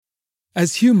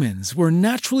As humans, we're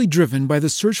naturally driven by the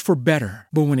search for better.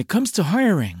 But when it comes to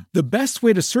hiring, the best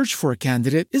way to search for a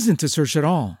candidate isn't to search at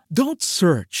all. Don't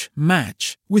search,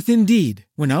 match with Indeed.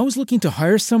 When I was looking to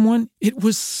hire someone, it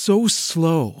was so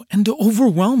slow and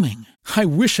overwhelming. I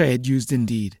wish I had used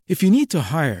Indeed. If you need to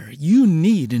hire, you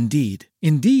need Indeed.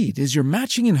 Indeed is your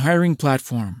matching and hiring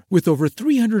platform with over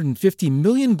 350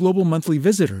 million global monthly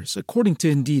visitors, according to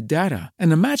Indeed data,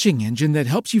 and a matching engine that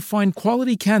helps you find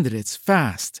quality candidates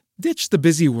fast. Ditch the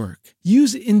busy work.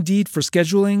 Use Indeed for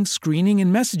scheduling, screening,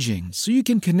 and messaging so you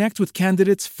can connect with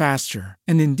candidates faster.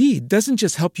 And Indeed doesn't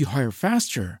just help you hire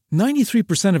faster.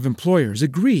 93% of employers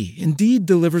agree Indeed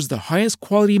delivers the highest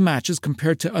quality matches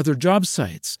compared to other job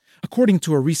sites, according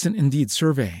to a recent Indeed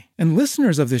survey. And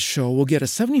listeners of this show will get a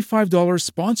 $75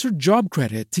 sponsored job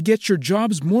credit to get your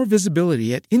jobs more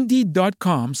visibility at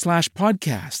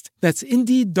Indeed.com/podcast. That's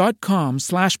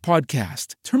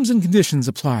Indeed.com/podcast. Terms and conditions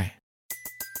apply.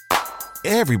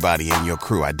 Everybody in your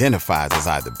crew identifies as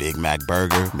either Big Mac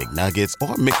Burger, McNuggets,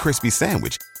 or McCrispy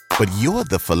Sandwich. But you're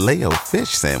the Filet-O-Fish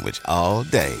Sandwich all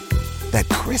day. That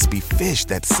crispy fish,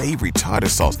 that savory tartar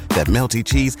sauce, that melty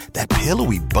cheese, that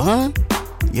pillowy bun.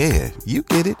 Yeah, you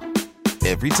get it.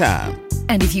 Every time.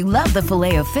 And if you love the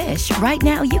Filet-O-Fish, right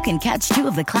now you can catch two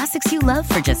of the classics you love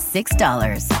for just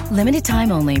 $6. Limited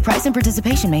time only. Price and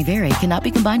participation may vary. Cannot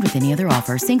be combined with any other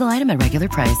offer. Single item at regular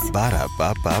price.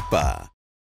 Ba-da-ba-ba-ba.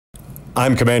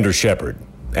 I'm Commander Shepard,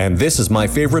 and this is my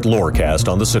favorite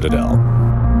lorecast on the Citadel.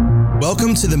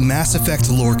 Welcome to the Mass Effect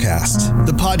Lorecast,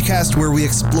 the podcast where we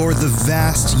explore the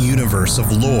vast universe of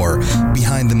lore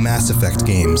behind the Mass Effect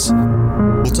games.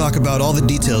 We'll talk about all the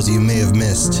details you may have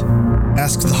missed,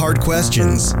 ask the hard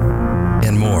questions,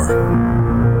 and more.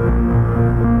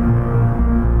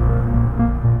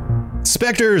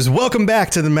 Spectres, welcome back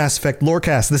to the Mass Effect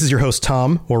Lorecast. This is your host,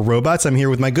 Tom, or Robots. I'm here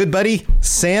with my good buddy,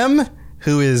 Sam,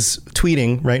 who is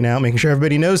tweeting right now, making sure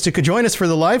everybody knows to join us for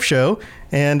the live show.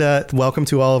 And welcome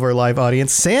to all of our live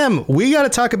audience. Sam, we got to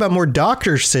talk about more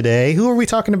doctors today. Who are we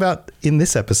talking about in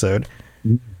this episode?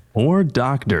 More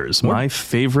doctors, my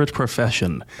favorite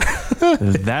profession.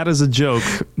 That is a joke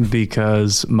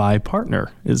because my partner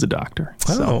is a doctor.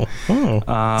 So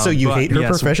you hate her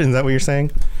profession? Is that what you're saying?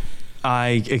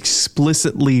 I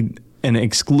explicitly and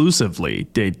exclusively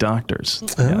date doctors.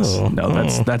 Yes. No,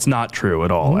 that's not true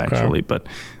at all, actually. But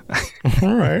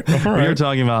all right. We are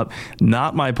talking about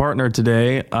not my partner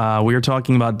today. We are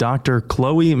talking about Dr.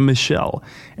 Chloe Michel.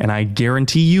 And I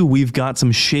guarantee you we've got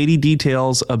some shady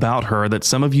details about her that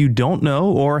some of you don't know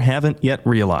or haven't yet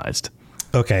realized.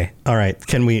 Okay. All right.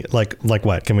 Can we like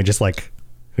what? Can we just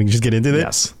get into this?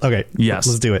 Yes. Okay. Yes.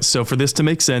 Let's do it. So for this to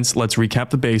make sense, let's recap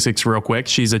the basics real quick.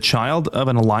 She's a child of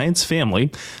an Alliance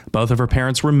family. Both of her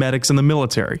parents were medics in the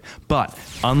military. But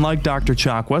unlike Dr.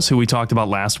 Chakwas, who we talked about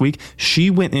last week,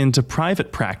 she went into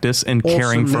private practice and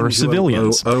caring for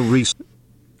civilians.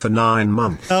 For 9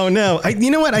 months. Oh, no.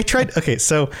 You know what? I tried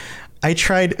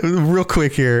real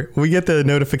quick here. We get the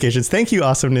notifications. Thank you,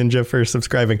 Awesome Ninja, for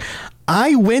subscribing.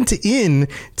 I went in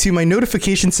to my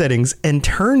notification settings and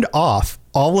turned off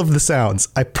all of the sounds.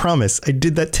 I promise. I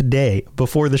did that today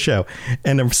before the show,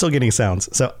 and I'm still getting sounds.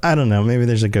 So I don't know. Maybe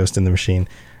there's a ghost in the machine.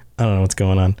 I don't know what's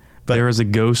going on. But there is a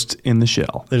ghost in the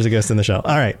shell. There's a ghost in the shell.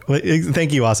 All right. Well,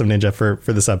 thank you, Awesome Ninja, for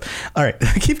the sub. All right.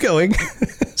 Keep going.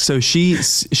 So she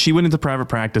went into private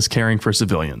practice caring for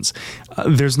civilians.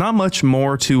 There's not much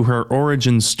more to her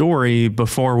origin story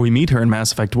before we meet her in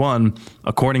Mass Effect 1.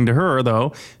 According to her,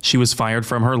 though, she was fired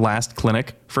from her last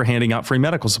clinic for handing out free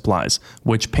medical supplies,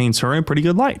 which paints her in a pretty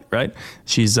good light, right?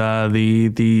 She's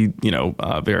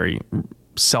very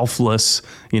selfless,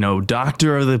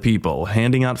 doctor of the people,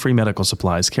 handing out free medical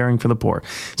supplies, caring for the poor.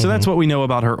 So that's what we know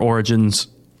about her origins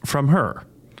from her.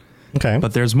 Okay.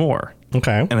 But there's more.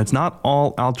 Okay. And it's not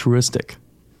all altruistic.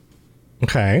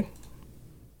 Okay.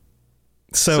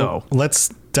 So let's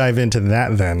dive into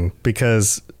that then,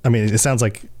 because it sounds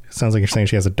like you're saying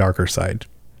she has a darker side.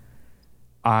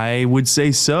 I would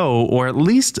say so, or at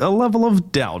least a level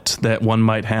of doubt that one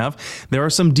might have. There are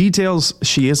some details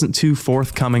she isn't too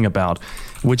forthcoming about,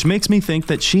 which makes me think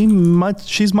that she's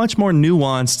much more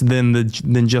nuanced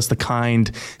than just the kind,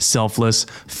 selfless,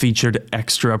 featured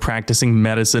extra practicing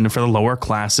medicine for the lower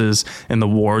classes in the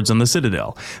wards on the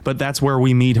Citadel. But that's where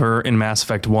we meet her in Mass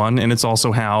Effect 1, and it's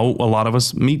also how a lot of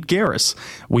us meet Garrus.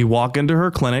 We walk into her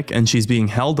clinic, and she's being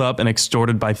held up and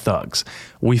extorted by thugs.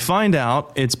 We find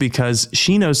out it's because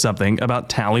she knows something about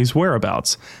Tally's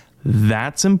whereabouts.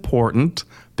 That's important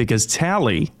because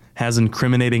Tally has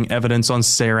incriminating evidence on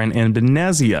Saren and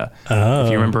Benezia.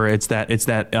 If you remember, it's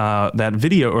that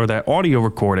video or that audio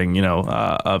recording,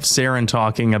 of Saren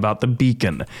talking about the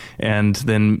beacon, and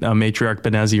then Matriarch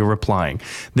Benezia replying.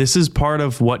 This is part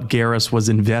of what Garrus was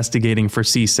investigating for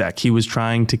C-Sec. He was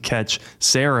trying to catch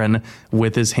Saren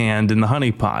with his hand in the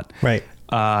honeypot. Right.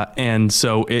 And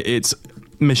so it's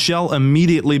Michelle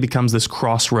immediately becomes this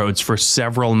crossroads for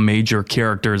several major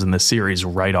characters in the series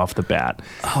right off the bat.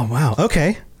 Oh, wow.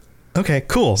 Okay,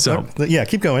 cool. So yeah,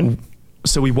 keep going.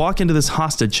 So we walk into this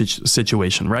hostage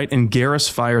situation, right? And Garrus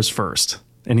fires first.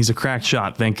 And he's a cracked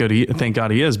shot. Thank God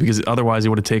he is, because otherwise he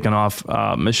would have taken off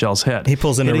Michelle's head. He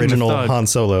pulls an original Han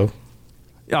Solo.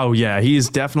 Oh, yeah. He's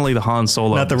definitely the Han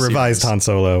Solo. Not the revised Han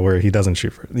Solo where he doesn't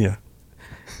shoot for... Yeah.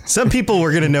 Some people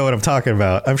were going to know what I'm talking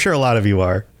about. I'm sure a lot of you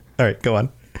are. All right, go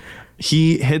on.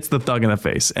 He hits the thug in the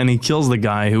face, and he kills the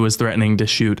guy who was threatening to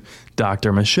shoot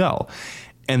Dr. Michelle.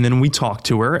 And then we talk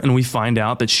to her, and we find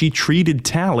out that she treated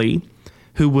Tali,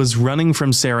 who was running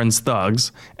from Saren's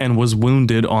thugs and was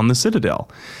wounded on the Citadel.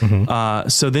 Mm-hmm.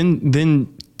 So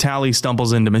then Tali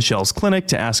stumbles into Michelle's clinic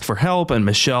to ask for help, and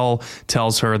Michelle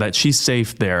tells her that she's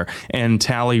safe there. And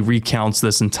Tali recounts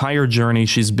this entire journey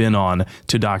she's been on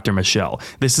to Dr. Michelle.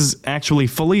 This is actually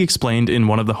fully explained in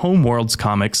one of the Homeworlds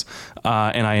comics,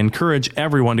 and I encourage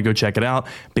everyone to go check it out,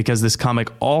 because this comic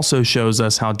also shows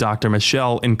us how Dr.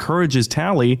 Michelle encourages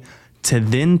Tali to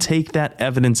then take that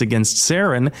evidence against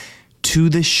Saren to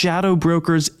the Shadow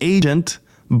Broker's agent,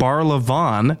 Barla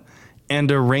Von,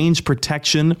 and arrange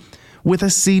protection with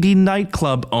a seedy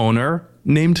nightclub owner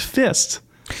named Fist.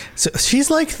 So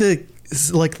she's like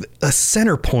a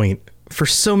center point for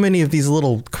so many of these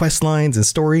little quest lines and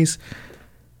stories.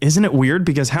 Isn't it weird?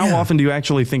 Because how often do you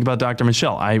actually think about Dr.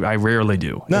 Michelle? I rarely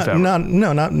do. Not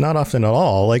often at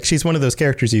all. Like, she's one of those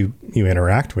characters you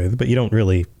interact with, but you don't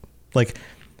really like.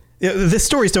 The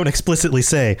stories don't explicitly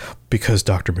say, because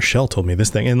Dr. Michelle told me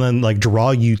this thing, and then like draw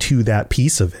you to that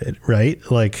piece of it, right?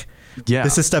 Like,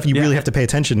 this is stuff you really have to pay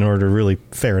attention in order to really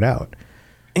ferret out.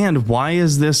 And why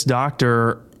is this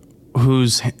doctor,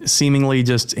 who's seemingly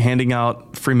just handing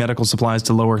out free medical supplies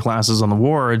to lower classes on the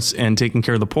wards and taking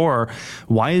care of the poor,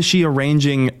 why is she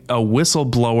arranging a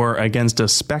whistleblower against a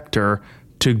Spectre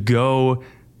to go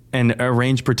and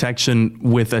arrange protection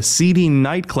with a seedy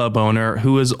nightclub owner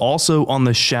who is also on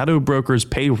the Shadow Broker's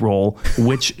payroll,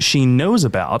 which she knows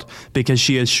about because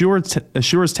she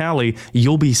assures Tali,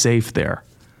 you'll be safe there?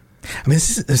 I mean,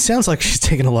 it sounds like she's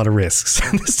taking a lot of risks.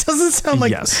 This doesn't sound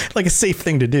like a safe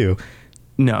thing to do.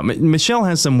 No, Michelle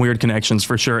has some weird connections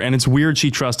for sure, and it's weird she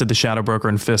trusted the Shadow Broker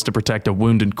and Fist to protect a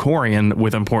wounded Quarian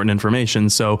with important information.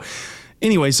 So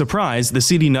anyway, surprise, the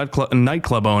seedy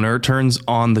nightclub owner turns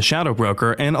on the Shadow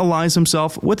Broker and allies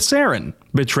himself with Saren,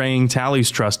 betraying Tali's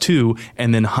trust too,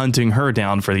 and then hunting her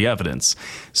down for the evidence.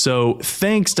 So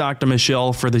thanks, Dr.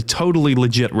 Michelle, for the totally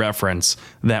legit reference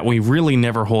that we really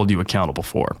never hold you accountable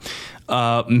for.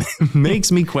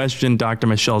 Makes me question Dr.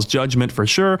 Michelle's judgment for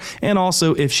sure, and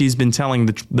also if she's been telling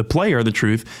the player the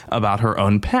truth about her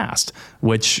own past,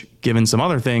 which, given some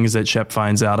other things that Shep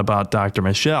finds out about Dr.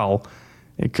 Michelle,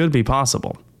 it could be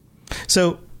possible.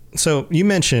 So you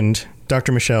mentioned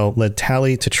Dr. Michelle led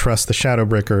Tali to trust the Shadow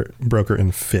Broker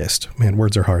and Fist. Man,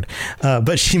 words are hard.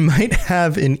 But she might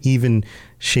have an even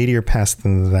shadier past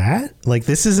than that. Like,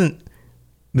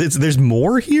 there's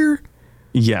more here?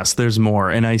 Yes, there's more.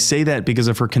 And I say that because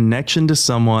of her connection to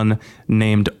someone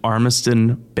named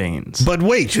Armiston Baines. But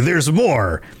wait, there's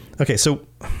more. Okay, so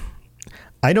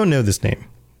I don't know this name.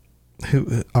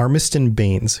 Armiston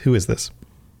Baines. Who is this?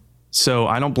 So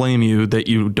I don't blame you that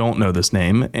you don't know this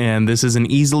name, and this is an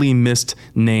easily missed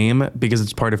name because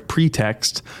it's part of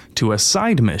pretext to a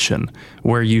side mission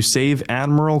where you save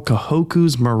Admiral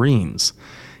Kahoku's Marines.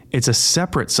 It's a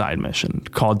separate side mission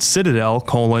called Citadel: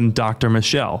 Dr.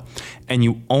 Michelle, and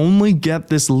you only get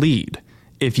this lead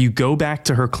if you go back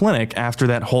to her clinic after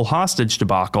that whole hostage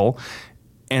debacle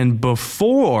and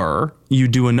before you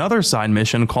do another side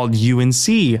mission called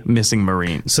UNC Missing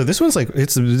Marines. So this one's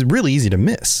it's really easy to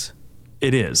miss.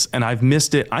 It is. And I've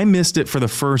missed it. I missed it for the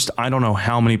first, I don't know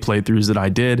how many playthroughs that I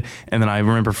did. And then I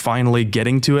remember finally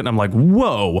getting to it. And I'm like,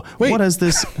 whoa, wait, what is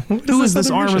this? Who is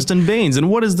this Armiston Baines? And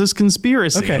what is this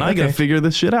conspiracy? And I got to figure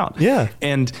this shit out. Yeah.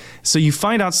 And so you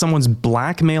find out someone's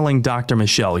blackmailing Dr.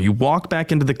 Michelle. You walk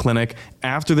back into the clinic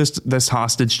after this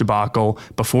hostage debacle,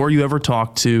 before you ever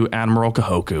talk to Admiral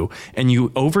Kahoku, and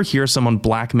you overhear someone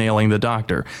blackmailing the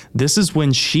doctor. This is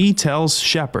when she tells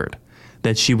Shepard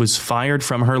that she was fired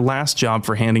from her last job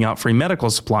for handing out free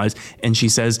medical supplies, and she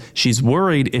says she's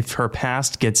worried if her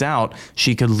past gets out,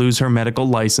 she could lose her medical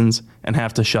license and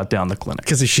have to shut down the clinic.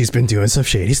 Because she's been doing some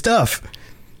shady stuff.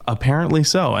 Apparently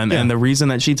so. And the reason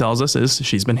that she tells us is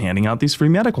she's been handing out these free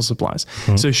medical supplies.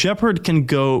 So Shepard can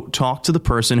go talk to the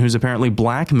person who's apparently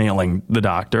blackmailing the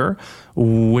doctor,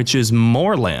 which is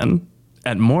Morlan,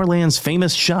 at Morlan's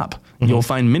famous shop. You'll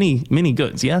find many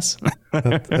goods. Yes.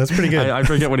 That's pretty good. I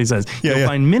forget what he says. You'll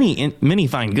find many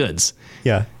fine goods.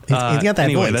 Yeah. He's got that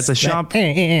anyway, voice. That's a shop.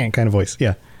 Kind of voice.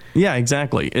 Yeah. Yeah,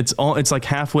 exactly. It's like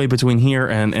halfway between here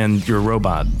and your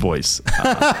robot voice.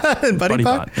 Buddy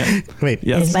Pot? Yeah. Wait.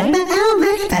 Yes.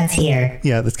 That's here.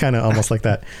 Yeah, that's kind of almost like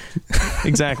that.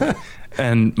 Exactly.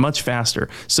 And much faster.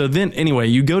 So then, anyway,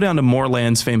 you go down to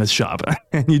Morlan's famous shop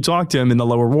and you talk to him in the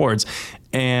lower wards.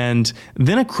 And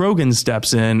then a Krogan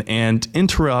steps in and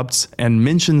interrupts and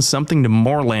mentions something to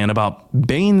Morlan about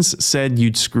Baines said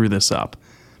you'd screw this up.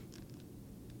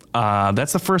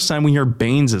 That's the first time we hear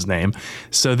Baines' name.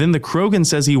 So then the Krogan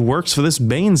says he works for this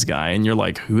Baines guy, and you're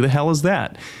like, who the hell is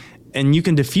that? And you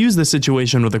can diffuse the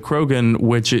situation with a Krogan,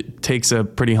 which it takes a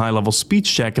pretty high-level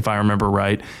speech check, if I remember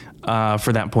right,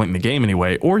 for that point in the game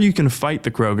anyway. Or you can fight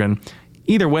the Krogan.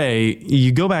 Either way,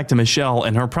 you go back to Michelle,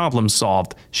 and her problem's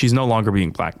solved. She's no longer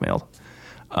being blackmailed.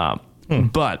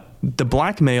 But the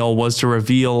blackmail was to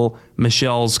reveal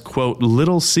Michelle's, quote,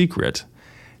 little secret.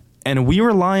 And we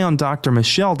rely on Dr.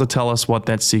 Michelle to tell us what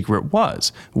that secret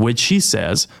was, which she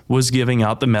says was giving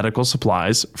out the medical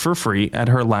supplies for free at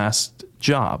her last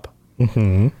job.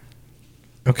 Okay.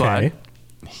 But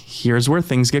here's where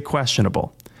things get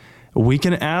questionable. We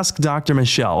can ask Dr.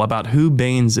 Michelle about who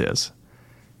Baines is,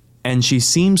 and she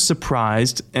seems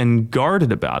surprised and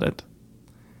guarded about it,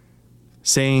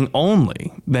 saying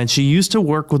only that she used to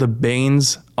work with a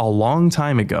Baines a long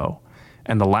time ago,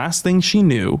 and the last thing she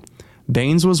knew,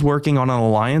 Baines was working on an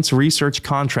Alliance research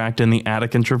contract in the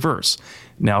Attican Traverse.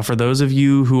 Now, for those of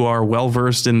you who are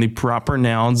well-versed in the proper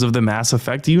nouns of the Mass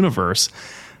Effect universe,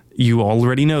 you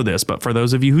already know this, but for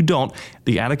those of you who don't,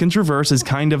 the Attican Traverse is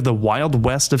kind of the Wild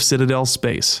West of Citadel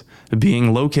space,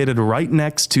 being located right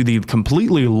next to the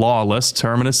completely lawless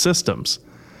Terminus systems.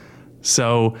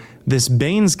 So this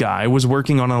Baines guy was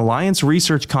working on an Alliance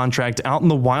research contract out in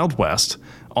the Wild West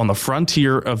on the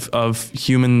frontier of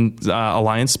human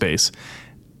Alliance space.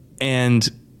 And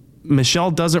Michelle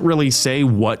doesn't really say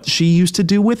what she used to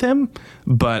do with him,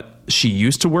 but she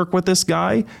used to work with this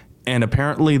guy. And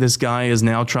apparently this guy is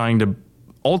now trying to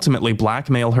ultimately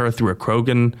blackmail her through a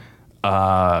Krogan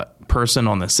person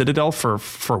on the Citadel for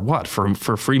what?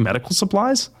 For free medical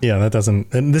supplies? Yeah,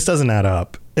 this doesn't add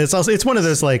up. It's one of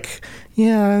those like,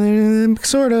 yeah,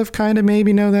 sort of, kind of,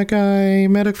 maybe know that guy.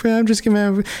 I'm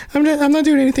not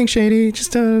doing anything shady.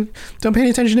 Just don't pay any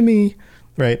attention to me.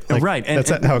 Right. Like, right. That's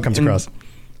how it comes across.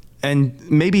 And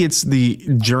maybe it's the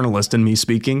journalist in me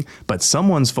speaking, but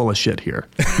someone's full of shit here.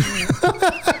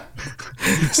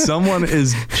 Someone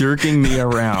is jerking me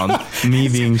around, me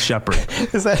being Shepard.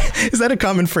 Is that a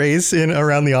common phrase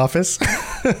around the office?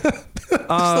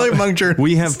 Like among journalists.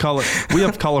 We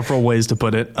have colorful ways to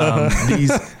put it.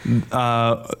 These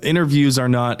interviews are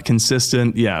not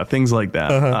consistent. Yeah, things like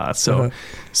that.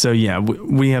 So yeah,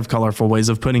 we have colorful ways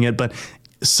of putting it. But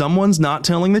someone's not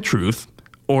telling the truth,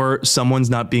 or someone's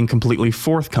not being completely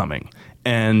forthcoming.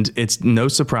 And it's no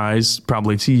surprise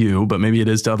probably to you, but maybe it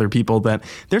is to other people, that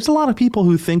there's a lot of people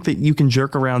who think that you can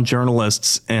jerk around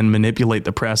journalists and manipulate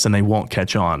the press and they won't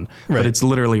catch on. Right. But it's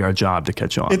literally our job to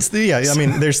catch on. I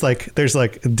mean, there's like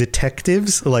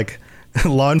detectives, like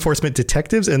law enforcement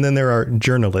detectives, and then there are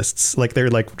journalists. Like they're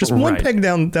like just one peg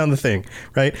down the thing,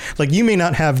 right? Like you may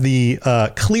not have the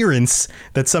clearance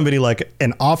that somebody like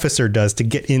an officer does to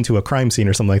get into a crime scene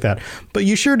or something like that, but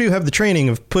you sure do have the training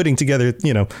of putting together,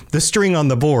 the string on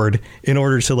the board in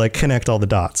order to like connect all the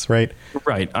dots, right?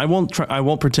 Right. I won't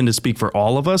pretend to speak for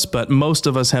all of us, but most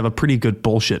of us have a pretty good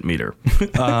bullshit meter,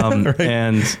 right.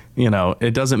 And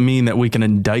it doesn't mean that we can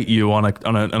indict you on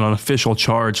an official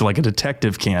charge like a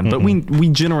detective can, but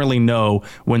we generally know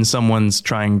when someone's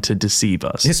trying to deceive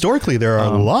us. Historically, there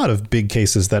are a lot of big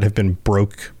cases that have been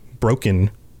broken,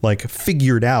 like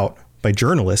figured out by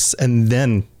journalists and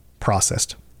then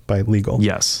processed by legal.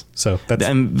 Yes. So that's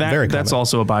that's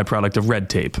also a byproduct of red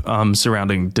tape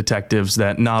surrounding detectives,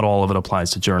 that not all of it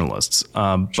applies to journalists.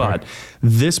 But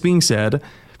this being said,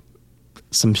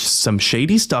 some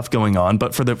shady stuff going on,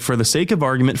 but for the sake of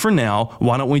argument for now,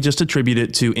 why don't we just attribute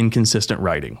it to inconsistent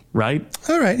writing, right?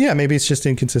 All right. Yeah, maybe it's just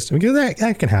inconsistent. Because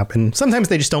that can happen. Sometimes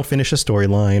they just don't finish a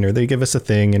storyline, or they give us a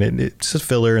thing and it's a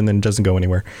filler and then it doesn't go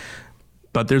anywhere.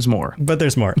 But there's more.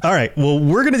 All right. Well,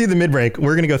 we're going to do the mid-break.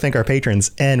 We're going to go thank our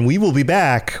patrons, and we will be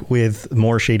back with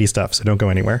more shady stuff, so don't go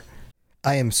anywhere.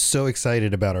 I am so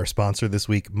excited about our sponsor this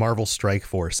week, Marvel Strike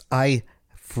Force. I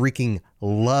freaking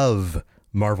love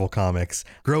Marvel Comics.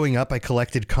 Growing up, I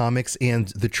collected comics and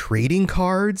the trading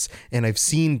cards, and I've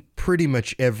seen pretty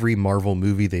much every Marvel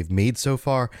movie they've made so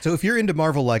far. So if you're into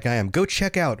Marvel like I am, go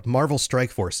check out Marvel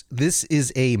Strike Force. This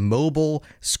is a mobile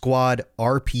squad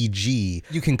RPG.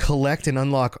 You can collect and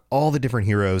unlock all the different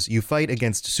heroes. You fight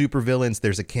against supervillains.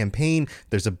 There's a campaign,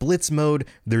 there's a blitz mode,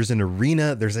 there's an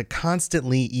arena, there's a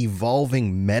constantly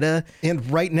evolving meta.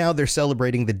 And right now they're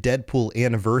celebrating the Deadpool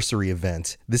anniversary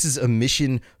event. This is a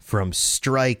mission from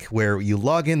Strike where you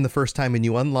log in the first time and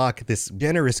you unlock this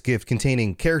generous gift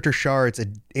containing character shards,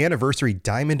 an anniversary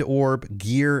diamond orb,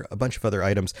 gear, a bunch of other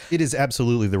items. It is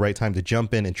absolutely the right time to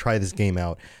jump in and try this game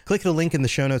out. Click the link in the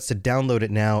show notes to download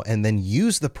it now and then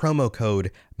use the promo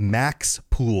code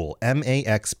MAXPOOL,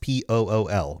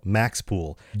 MAXPOOL,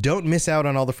 MAXPOOL. Don't miss out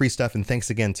on all the free stuff, and thanks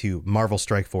again to Marvel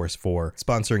Strike Force for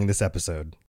sponsoring this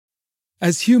episode.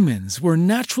 As humans, we're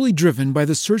naturally driven by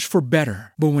the search for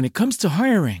better. But when it comes to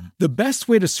hiring, the best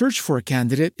way to search for a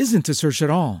candidate isn't to search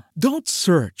at all. Don't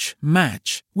search,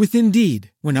 match with Indeed.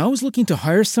 When I was looking to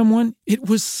hire someone, it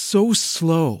was so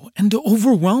slow and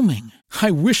overwhelming.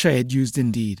 I wish I had used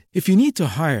Indeed. If you need to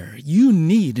hire, you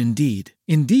need Indeed.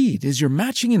 Indeed is your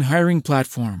matching and hiring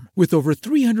platform with over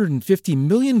 350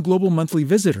 million global monthly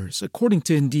visitors, according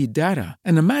to Indeed data,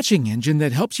 and a matching engine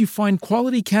that helps you find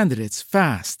quality candidates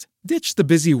fast. Ditch the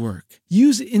busy work.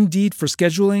 Use Indeed for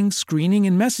scheduling, screening,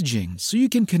 and messaging so you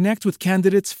can connect with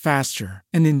candidates faster.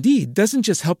 And Indeed doesn't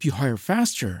just help you hire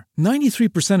faster.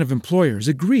 93% of employers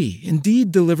agree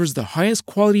Indeed delivers the highest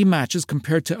quality matches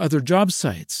compared to other job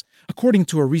sites, according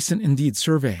to a recent Indeed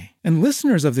survey. And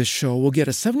listeners of this show will get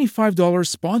a $75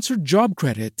 sponsored job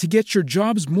credit to get your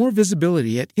jobs more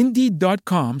visibility at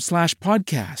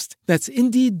Indeed.com/podcast. That's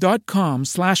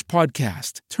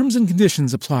Indeed.com/podcast. Terms and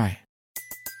conditions apply.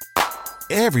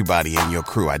 Everybody in your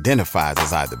crew identifies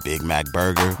as either Big Mac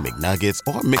Burger, McNuggets,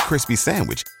 or McCrispy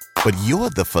Sandwich. But you're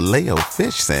the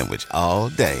Filet-O-Fish Sandwich all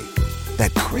day.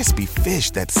 That crispy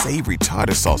fish, that savory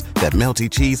tartar sauce, that melty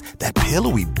cheese, that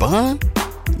pillowy bun.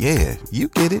 Yeah, you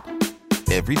get it.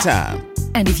 Every time.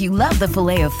 And if you love the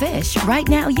Filet-O-Fish, right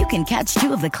now you can catch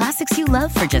two of the classics you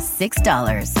love for just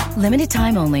 $6. Limited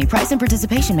time only. Price and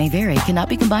participation may vary. Cannot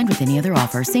be combined with any other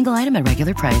offer. Single item at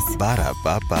regular price.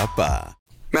 Ba-da-ba-ba-ba.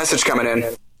 Message coming in.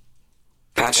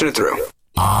 Patching it through.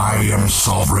 I am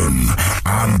sovereign,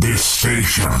 and this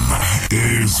station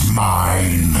is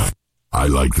mine. I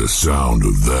like the sound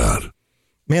of that.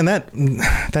 Man, that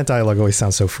dialogue always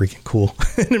sounds so freaking cool.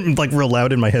 Like real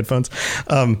loud in my headphones.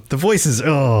 The voice is,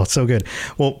 so good.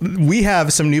 Well, we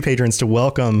have some new patrons to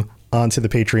welcome onto the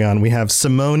Patreon. We have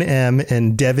Simone M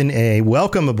and Devin A.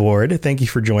 Welcome aboard. Thank you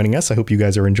for joining us. I hope you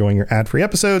guys are enjoying your ad-free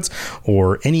episodes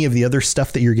or any of the other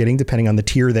stuff that you're getting, depending on the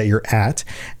tier that you're at.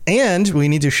 And we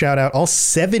need to shout out all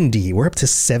 70. We're up to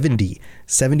 70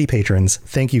 patrons.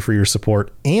 Thank you for your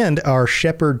support. And our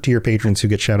Shepherd tier patrons who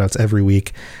get shout outs every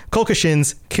week. Kolka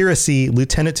Shins, Kira C,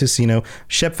 Lieutenant Tusino,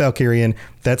 Shep Valkyrian,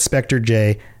 that's Spectre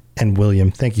J, and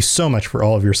William. Thank you so much for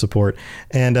all of your support.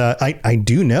 And I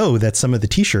do know that some of the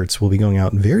t-shirts will be going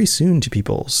out very soon to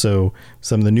people. So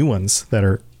some of the new ones that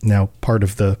are now part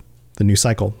of the new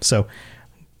cycle. So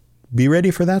be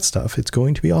ready for that stuff. It's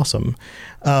going to be awesome.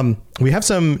 We have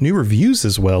some new reviews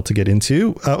as well to get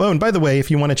into. And by the way, if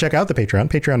you want to check out the Patreon,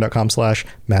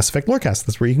 patreon.com/Mass Effect Lorecast.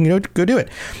 That's where you can go do it.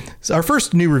 So our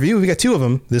first new review, we got two of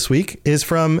them this week, is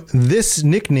from This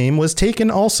Nickname Was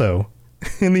Taken Also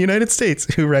in the United States,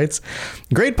 who writes,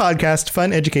 "Great podcast,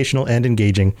 fun, educational, and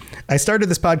engaging. I started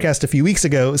this podcast a few weeks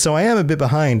ago, so I am a bit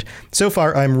behind. So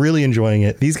far, I'm really enjoying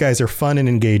it. These guys are fun and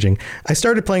engaging. I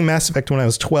started playing Mass Effect when I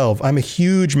was 12. I'm a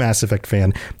huge Mass Effect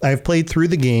fan. I've played through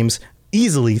the games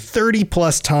easily 30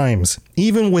 plus times.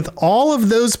 Even with all of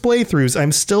those playthroughs,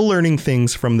 I'm still learning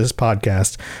things from this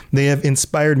podcast. They have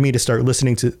inspired me to start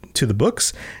listening to the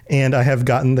books, and I have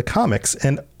gotten the comics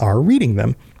and are reading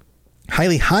them.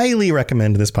 Highly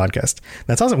recommend this podcast.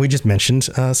 That's awesome. We just mentioned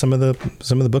some of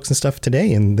the books and stuff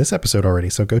today in this episode already,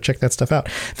 so go check that stuff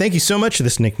out. Thank you so much.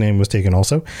 This nickname was taken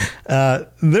also.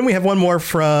 Then we have one more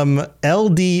from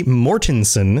LD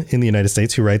Mortensen in the United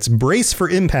States, who writes, "Brace for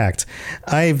impact.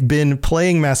 I've been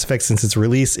playing Mass Effect since its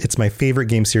release. It's my favorite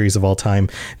game series of all time.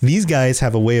 These guys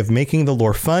have a way of making the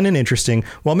lore fun and interesting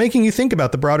while making you think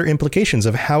about the broader implications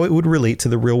of how it would relate to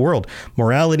the real world.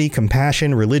 Morality,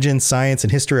 compassion, religion, science,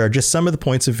 and history are just some of the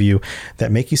points of view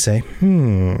that make you say,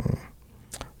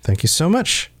 Thank you so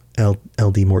much,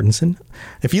 LD Mortensen.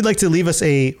 If you'd like to leave us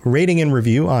a rating and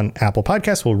review on Apple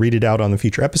Podcasts, we'll read it out on the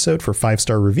future episode for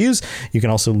 5-star reviews. You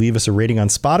can also leave us a rating on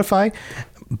Spotify.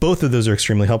 Both of those are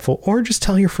extremely helpful. Or just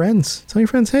tell your friends.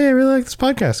 Hey, I really like this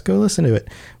podcast. Go listen to it.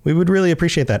 We would really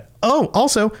appreciate that. Oh,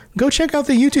 also, go check out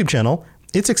the YouTube channel.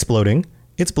 it's exploding.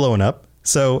 It's blowing up.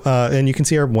 So, and you can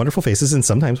see our wonderful faces, and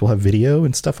sometimes we'll have video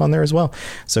and stuff on there as well.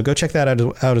 So go check that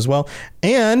out as well.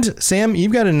 And Sam,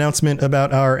 you've got an announcement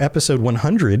about our episode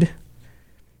 100.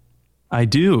 I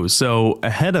do. So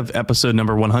ahead of episode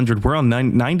number 100, we're on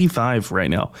 95 right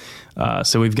now.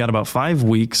 So we've got about 5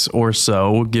 weeks or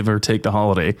so, give or take the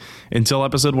holiday, until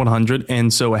episode 100.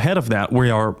 And so ahead of that,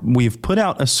 we've put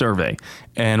out a survey,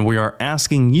 and we are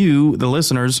asking you, the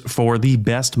listeners, for the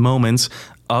best moments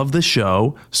of the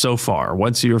show so far.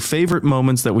 What's your favorite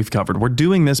moments that we've covered? We're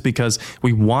doing this because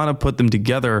we want to put them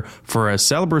together for a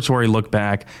celebratory look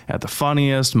back at the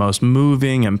funniest, most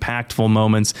moving, impactful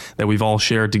moments that we've all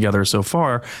shared together so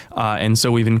far. And so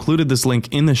we've included this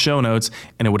link in the show notes,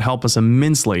 and it would help us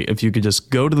immensely if you could just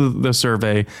go to the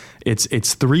survey.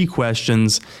 It's 3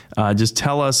 questions. Just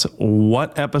tell us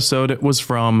what episode it was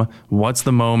from, what's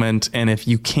the moment, and if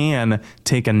you can,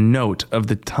 take a note of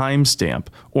the timestamp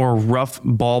or rough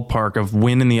ballpark of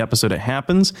when in the episode it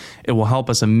happens. It will help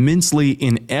us immensely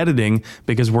in editing,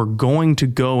 because we're going to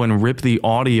go and rip the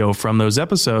audio from those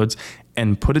episodes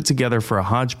and put it together for a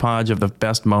hodgepodge of the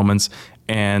best moments.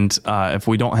 And if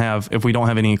we don't have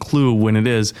any clue when it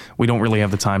is, we don't really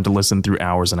have the time to listen through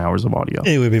hours and hours of audio.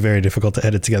 It would be very difficult to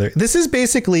edit together. This is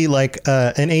basically like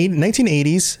an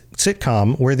 1980s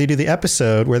sitcom where they do the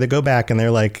episode where they go back and they're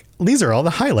like, these are all the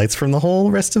highlights from the whole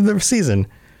rest of the season.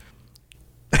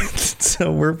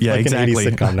 So we're like exactly.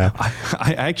 An 80s sitcom now.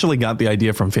 I actually got the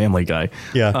idea from Family Guy.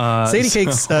 Yeah. Sadie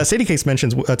Cakes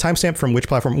mentions a timestamp from which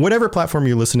platform, whatever platform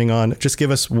you're listening on. Just give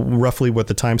us roughly what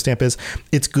the timestamp is.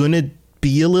 It's going to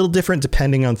be a little different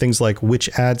depending on things like which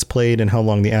ads played and how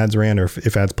long the ads ran, or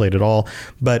if ads played at all.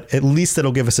 But at least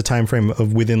that'll give us a time frame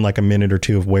of within like a minute or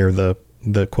two of where the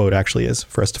quote actually is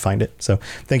for us to find it. So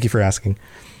thank you for asking.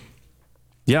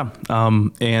 Yeah.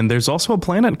 And there's also a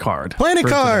planet card. Planet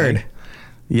card. Today.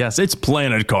 Yes, it's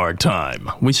Planet Card time.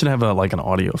 We should have an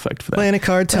audio effect for that. Planet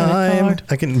Card time.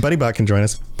 BuddyBot can join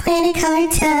us. Planet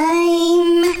Card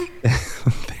time.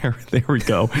 There we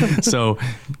go. So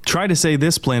try to say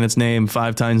this planet's name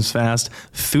 5 times fast.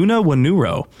 Thuna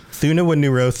Wanuro. Thuna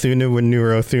Wanuro, Thuna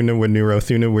Wanuro, Thuna Wanuro,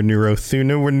 Thuna Wanuro,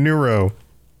 Thuna Wanuro.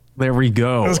 There we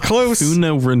go. That was close. Thuna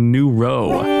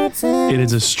Wanuro. It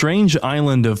is a strange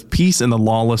island of peace in the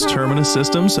lawless terminus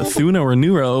systems. Thuna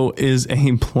Wanuro is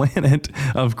a planet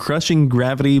of crushing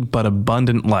gravity but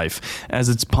abundant life. As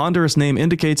its ponderous name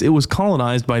indicates, it was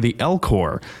colonized by the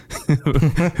Elcor,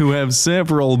 who have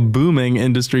several booming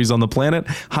industries on the planet.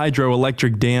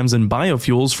 Hydroelectric dams and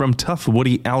biofuels from tough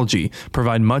woody algae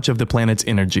provide much of the planet's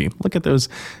energy. Look at those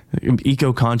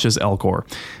eco-conscious Elcor.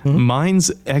 Mm-hmm.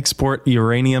 Mines export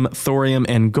uranium, thorium,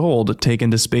 and gold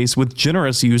taken to space with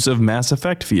generous use of Mass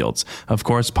Effect fields. Of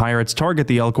course, pirates target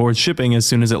the Elcor's shipping as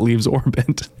soon as it leaves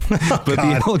orbit. Oh, but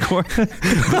the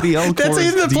Elcor that's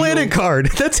in the planet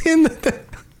card. That's in the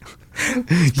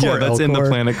yeah, that's Elcor. In the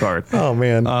planet card. Oh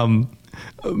man.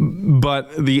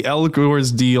 But the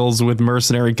Elcor's deals with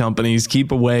mercenary companies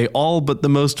keep away all but the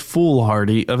most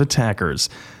foolhardy of attackers.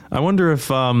 I wonder if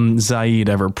Zaid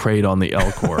ever preyed on the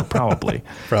Elcor. Probably.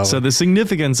 So the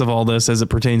significance of all this as it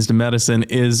pertains to medicine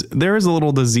is there is a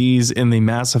little disease in the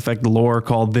Mass Effect lore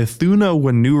called the Thuna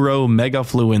Wanuro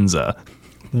Megafluenza.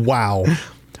 Wow.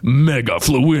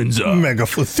 Megafluenza.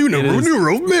 Thuna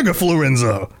Wanuro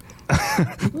Megafluenza.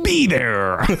 Be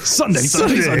there.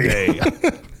 Sunday.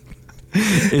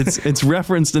 It's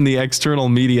referenced in the external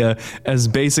media as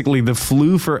basically the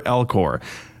flu for Elcor.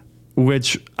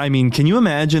 Which, I mean, can you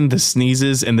imagine the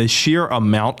sneezes and the sheer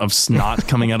amount of snot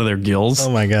coming out of their gills? Oh,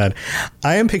 my God.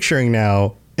 I am picturing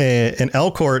now an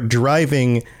Elcor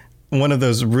driving one of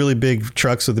those really big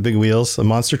trucks with the big wheels, a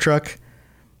monster truck.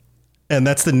 And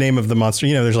that's the name of the monster.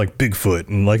 You know, there's like Bigfoot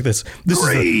and like this.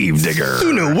 Gravedigger.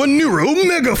 Thuna Wanuro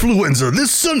Megafluenza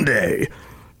this Sunday.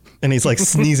 And he's like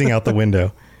sneezing out the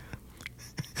window.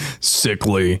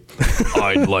 Sickly.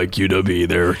 I'd like you to be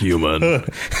there, human.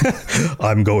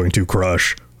 I'm going to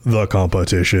crush the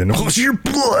competition. What's your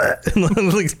blood?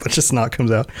 And like a bunch of snot comes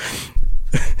out.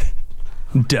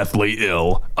 Deathly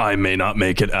ill. I may not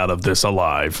make it out of this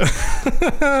alive.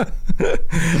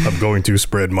 I'm going to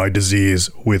spread my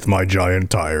disease with my giant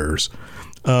tires.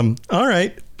 All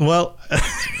right. Well, I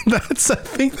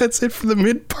think that's it for the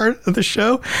mid part of the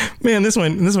show. Man, this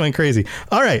went crazy.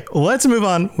 All right, let's move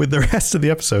on with the rest of the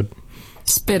episode.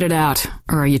 Spit it out,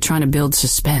 or are you trying to build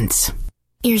suspense?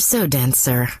 You're so dense,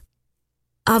 sir.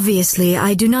 Obviously,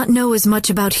 I do not know as much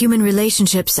about human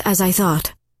relationships as I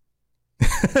thought.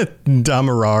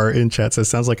 Damarar in chat says,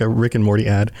 sounds like a Rick and Morty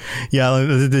ad. Yeah,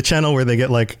 the channel where they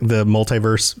get like the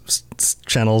multiverse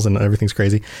channels and everything's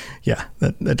crazy. Yeah,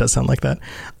 that does sound like that.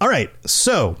 All right,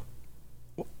 so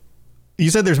You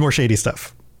said there's more shady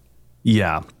stuff.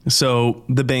 Yeah. So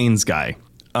the Baines guy,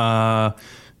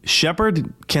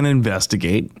 Shepard can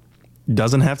investigate,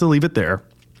 doesn't have to leave it there.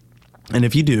 And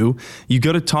if you do, you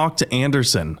go to talk to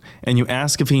Anderson and you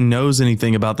ask if he knows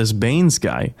anything about this Baines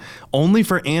guy, only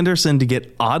for Anderson to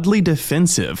get oddly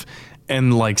defensive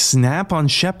and like snap on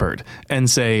Shepard and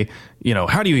say, you know,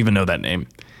 how do you even know that name?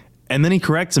 And then he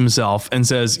corrects himself and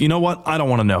says, you know what? I don't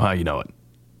want to know how you know it.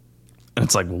 And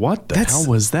it's like, what the hell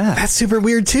was that? That's super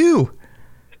weird too.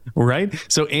 Right?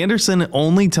 So Anderson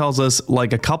only tells us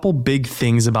like a couple big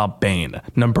things about Bane.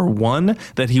 Number one,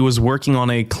 that he was working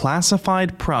on a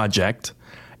classified project.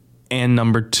 And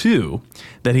number two,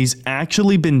 that he's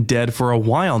actually been dead for a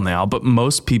while now, but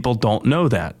most people don't know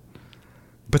that.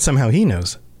 But somehow he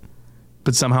knows.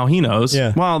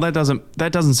 Yeah. Well, that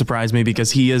doesn't surprise me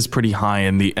because he is pretty high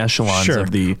in the echelons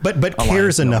of the but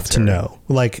cares enough to know.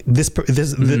 Like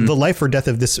the life or death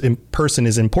of this person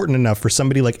is important enough for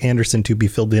somebody like Anderson to be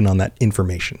filled in on that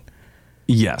information.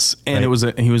 Yes, and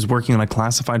he was working on a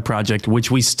classified project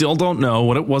which we still don't know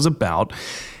what it was about.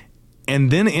 And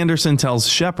then Anderson tells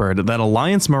Shepard that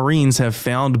Alliance Marines have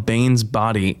found Bane's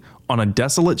body on a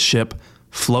desolate ship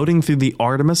floating through the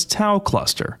Artemis Tau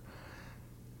cluster.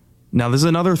 Now, there's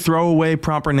another throwaway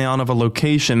proper noun of a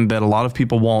location that a lot of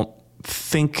people won't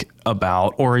think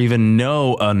about or even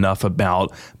know enough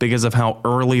about because of how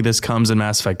early this comes in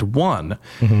Mass Effect 1.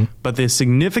 Mm-hmm. But the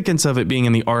significance of it being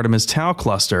in the Artemis Tau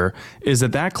cluster is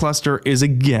that cluster is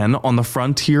again on the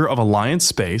frontier of Alliance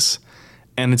space,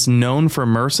 and it's known for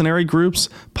mercenary groups,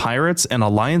 pirates, and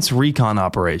Alliance recon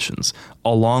operations,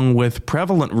 along with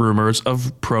prevalent rumors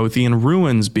of Prothean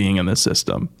ruins being in the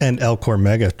system. And Elcor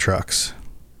mega trucks.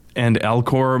 And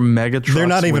Elcor mega trucks. They're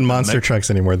not even monster trucks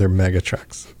anymore. They're mega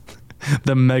trucks.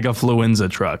 The Megafluenza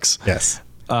trucks. Yes.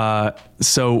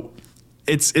 So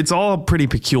it's all pretty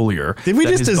peculiar. Did we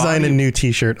just design a new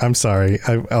T-shirt? I'm sorry.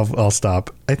 I'll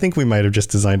stop. I think we might have just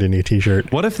designed a new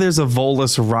T-shirt. What if there's a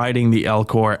Volus riding the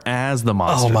Elcor as the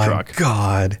monster truck? Oh my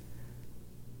God.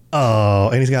 Oh,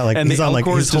 and he's got like, he's on like,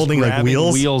 he's holding like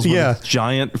wheels with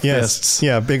giant fists.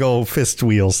 Yeah, big old fist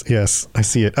wheels. Yes, I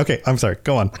see it. Okay, I'm sorry.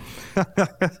 Go on.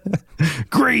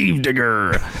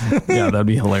 Gravedigger. Yeah, that'd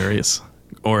be hilarious.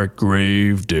 Or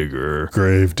Gravedigger.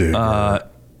 Gravedigger.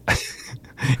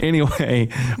 Anyway,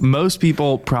 most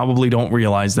people probably don't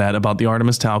realize that about the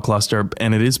Artemis Tau cluster,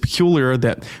 and it is peculiar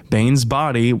that Bane's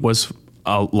body was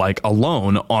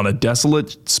alone on a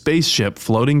desolate spaceship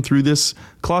floating through this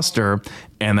cluster,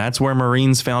 and that's where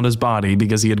Marines found his body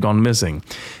because he had gone missing.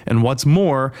 And what's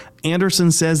more,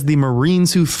 Anderson says the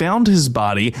Marines who found his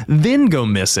body then go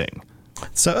missing.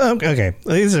 So, okay,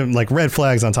 these are like red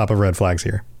flags on top of red flags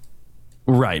here.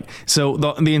 Right. So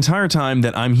the entire time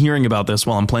that I'm hearing about this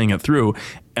while I'm playing it through,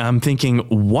 I'm thinking,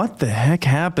 what the heck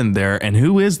happened there? And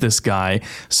who is this guy?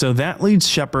 So that leads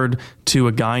Shepard to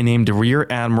a guy named Rear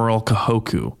Admiral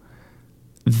Kahoku.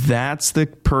 That's the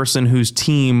person whose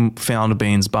team found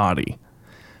Bane's body.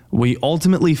 We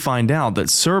ultimately find out that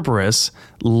Cerberus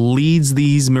leads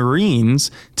these Marines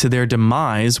to their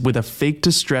demise with a fake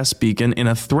distress beacon in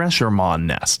a Threshermon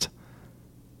nest.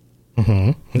 Mm-hmm.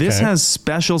 Okay. This has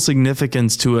special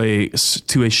significance to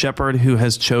a Shepard who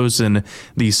has chosen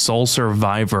the sole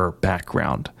survivor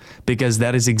background, because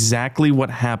that is exactly what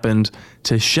happened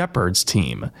to Shepard's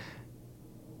team.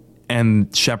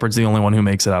 And Shepard's the only one who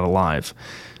makes it out alive.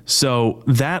 So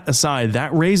that aside,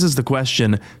 that raises the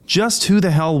question, just who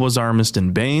the hell was Armistice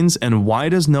Baines, and why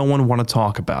does no one want to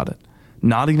talk about it?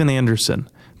 Not even Anderson,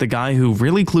 the guy who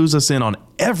really clues us in on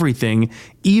everything,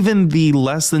 even the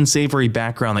less than savory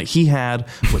background that he had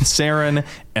with Saren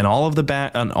and all of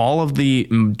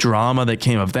the drama that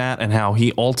came of that, and how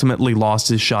he ultimately lost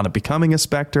his shot at becoming a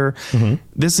Spectre. Mm-hmm.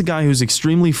 This is a guy who's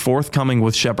extremely forthcoming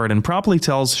with Shepard and probably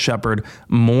tells Shepard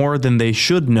more than they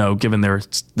should know given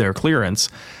their clearance,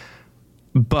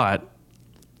 but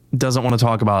doesn't want to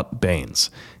talk about Baines.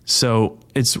 So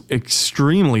it's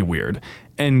extremely weird.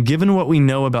 And given what we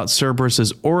know about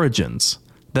Cerberus's origins,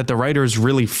 that the writers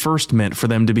really first meant for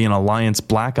them to be an Alliance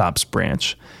Black Ops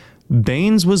branch,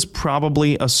 Baines was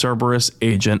probably a Cerberus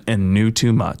agent and knew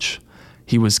too much.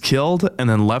 He was killed and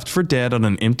then left for dead on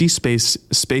an empty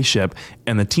spaceship,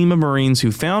 and the team of Marines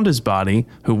who found his body,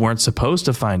 who weren't supposed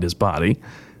to find his body,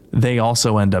 they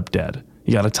also end up dead.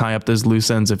 You got to tie up those loose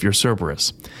ends if you're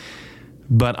Cerberus.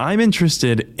 But I'm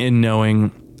interested in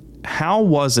knowing, how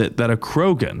was it that a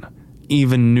Krogan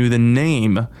even knew the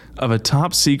name of a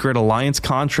top secret Alliance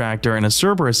contractor and a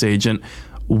Cerberus agent,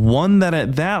 one that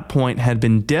at that point had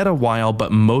been dead a while, but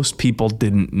most people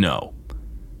didn't know?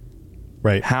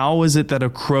 Right. How is it that a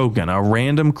Krogan, a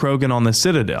random Krogan on the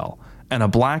Citadel, and a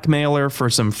blackmailer for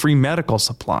some free medical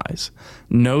supplies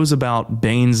knows about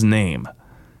Bane's name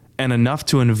and enough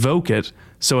to invoke it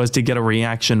so as to get a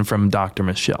reaction from Dr.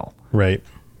 Michelle. Right.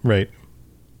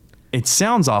 It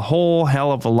sounds a whole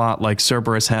hell of a lot like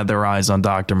Cerberus had their eyes on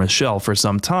Dr. Michelle for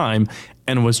some time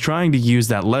and was trying to use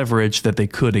that leverage that they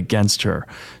could against her.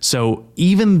 So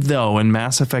even though in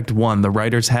Mass Effect 1, the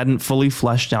writers hadn't fully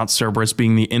fleshed out Cerberus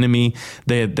being the enemy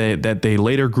that they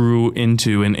later grew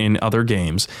into in other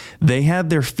games, they had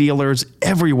their feelers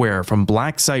everywhere, from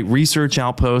Black Site research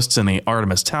outposts and the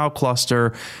Artemis Tau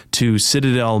cluster to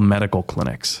Citadel medical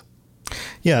clinics.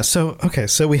 Yeah, so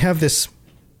we have this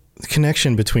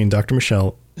connection between Dr.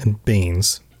 Michelle and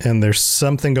Baines, and there's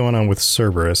something going on with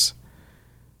Cerberus,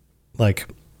 like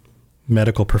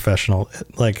medical professional.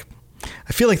 Like,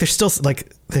 I feel like there's still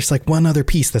there's one other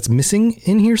piece that's missing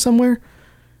in here somewhere.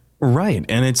 Right,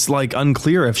 and it's like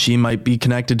unclear if she might be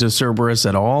connected to Cerberus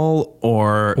at all,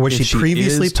 or was she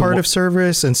previously part of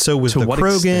Cerberus, and so was the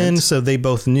Krogan. Extent? So they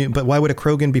both knew. But why would a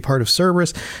Krogan be part of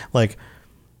Cerberus? Like.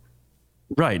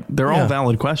 Right. They're all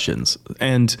valid questions.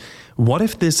 And what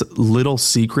if this little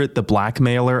secret the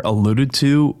blackmailer alluded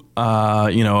to,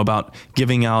 about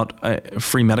giving out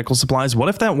free medical supplies, what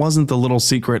if that wasn't the little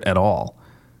secret at all?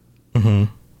 Mm-hmm.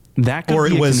 That could or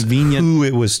be it was convenient. Who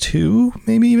it was to,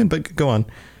 maybe even, but go on.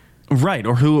 Right.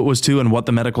 Or who it was to and what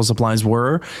the medical supplies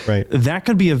were. Right. That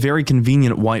could be a very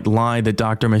convenient white lie that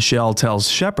Dr. Michelle tells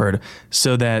Shepard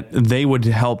so that they would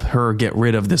help her get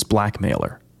rid of this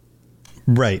blackmailer.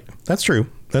 Right. That's true.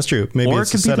 Maybe or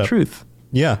it's it could be the truth.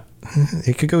 Yeah.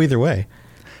 It could go either way.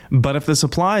 But if the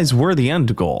supplies were the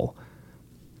end goal,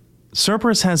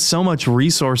 Cerberus has so much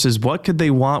resources. What could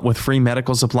they want with free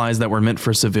medical supplies that were meant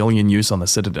for civilian use on the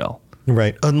Citadel?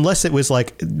 Right. Unless it was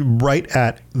right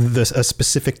at a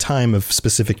specific time of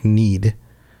specific need.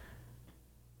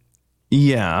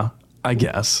 Yeah, I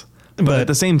guess. But at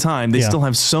the same time, they still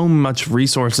have so much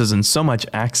resources and so much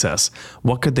access.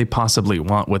 What could they possibly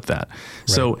want with that? Right.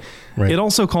 So it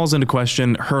also calls into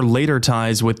question her later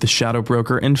ties with the Shadow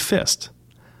Broker and Fist.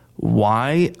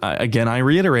 Why, again, I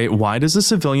reiterate, why does a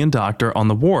civilian doctor on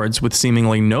the wards with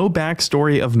seemingly no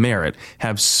backstory of merit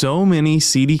have so many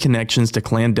seedy connections to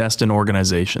clandestine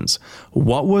organizations?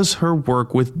 What was her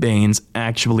work with Baines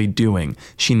actually doing?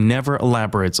 She never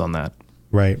elaborates on that.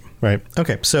 Right.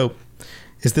 Okay, so...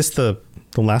 is this the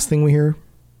last thing we hear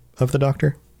of the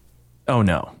Doctor? Oh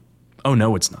no,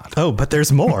 it's not. Oh, but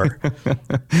there's more.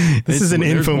 This is an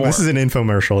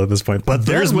infomercial at this point. But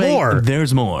there's more.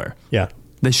 There's more. Yeah.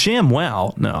 The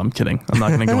ShamWow. No, I'm kidding. I'm not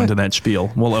going to go into that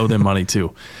spiel. We'll owe them money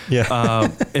too. Yeah.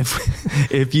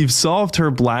 If you've solved her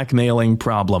blackmailing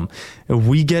problem,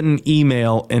 we get an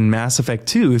email in Mass Effect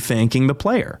 2 thanking the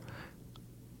player.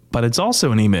 But it's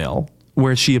also an email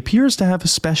where she appears to have a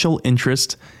special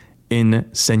interest in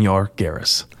Senor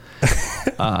Garrus.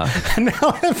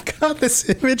 Now I've got this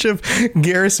image of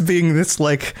Garrus being this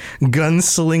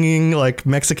gunslinging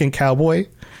Mexican cowboy.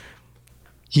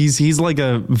 He's like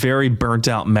a very burnt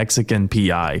out Mexican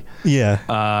PI.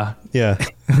 Yeah. Yeah.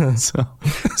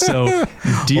 So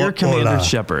dear Commander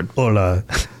Shepard. Hola.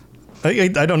 I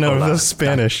don't know if that's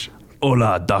Spanish.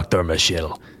 Hola, Dr.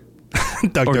 Michelle.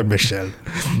 Dr. Michelle.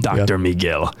 Dr.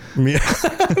 Miguel.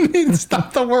 I mean,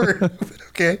 stop the word.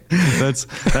 Okay. That's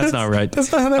not right.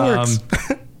 That's not how that works.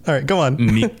 All right, go on.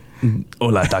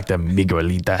 Hola, Dr.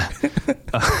 Miguelita.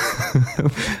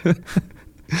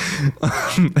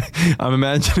 I'm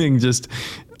imagining just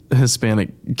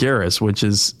Hispanic Garrus, which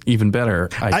is even better,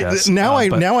 I guess. Now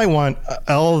I want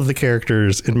all of the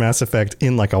characters in Mass Effect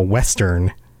in a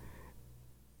Western.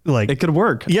 It could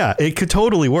work. Yeah, it could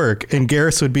totally work. And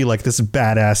Garrus would be this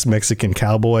badass Mexican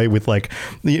cowboy with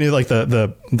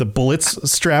the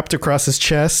bullets strapped across his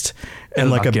chest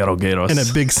and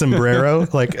a big sombrero.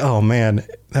 Oh man,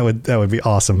 that would be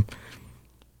awesome.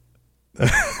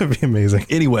 That'd be amazing.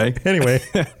 Anyway,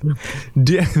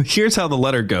 here's how the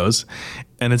letter goes.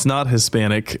 And it's not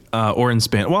Hispanic or in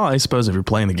Spanish. Well, I suppose if you're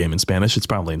playing the game in Spanish, it's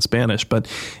probably in Spanish. But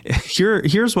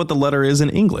here's what the letter is in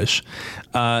English.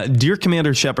 Dear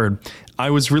Commander Shepard,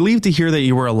 I was relieved to hear that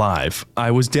you were alive.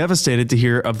 I was devastated to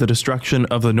hear of the destruction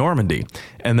of the Normandy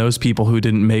and those people who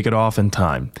didn't make it off in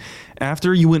time.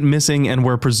 After you went missing and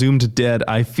were presumed dead,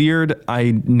 I feared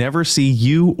I'd never see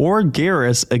you or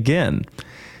Garrus again.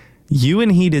 You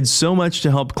and he did so much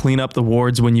to help clean up the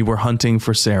wards when you were hunting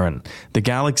for Saren. The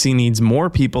galaxy needs more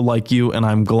people like you, and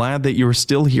I'm glad that you're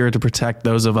still here to protect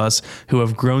those of us who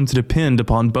have grown to depend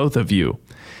upon both of you.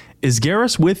 Is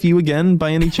Garrus with you again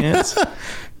by any chance?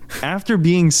 After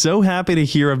being so happy to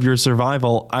hear of your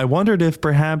survival, I wondered if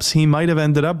perhaps he might have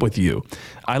ended up with you.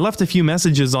 I left a few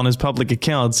messages on his public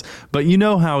accounts, but you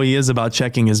know how he is about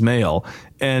checking his mail.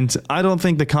 And I don't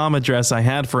think the com address I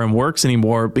had for him works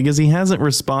anymore because he hasn't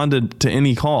responded to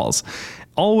any calls.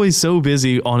 Always so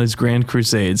busy on his grand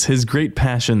crusades, his great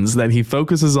passions, that he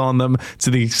focuses on them to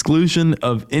the exclusion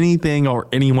of anything or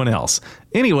anyone else.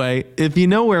 Anyway, if you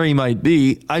know where he might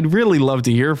be, I'd really love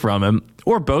to hear from him.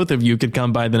 Or both of you could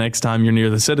come by the next time you're near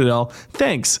the Citadel.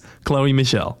 Thanks, Chloe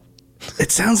Michelle.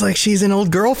 It sounds like she's an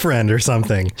old girlfriend or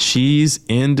something. She's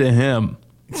into him.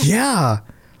 Yeah.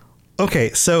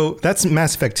 Okay, so that's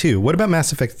Mass Effect 2. What about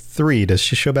Mass Effect 3? Does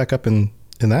she show back up in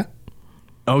that?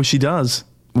 Oh, she does.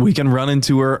 We can run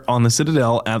into her on the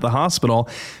Citadel at the hospital.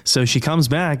 So she comes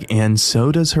back, and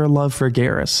so does her love for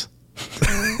Garrus.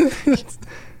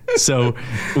 So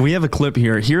we have a clip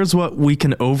here. Here's what we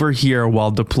can overhear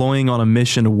while deploying on a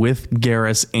mission with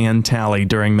Garrus and Tali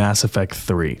during Mass Effect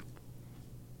 3.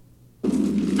 All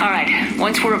right,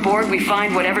 once we're aboard, we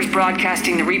find whatever's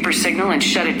broadcasting the Reaper signal and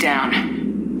shut it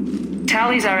down.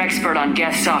 Tali's our expert on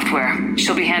Geth software.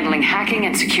 She'll be handling hacking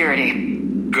and security.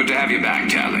 Good to have you back,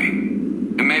 Tali.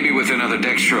 And maybe with another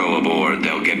Dextro aboard,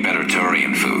 they'll get better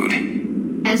Turian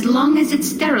food. As long as it's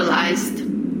sterilized.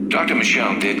 Dr.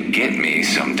 Michelle did get me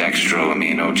some Dextro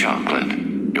Amino chocolate.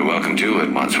 You're welcome to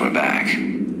it once we're back.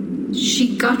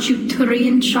 She got you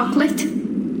Turian chocolate?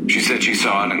 She said she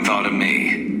saw it and thought of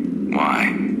me.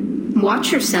 Why?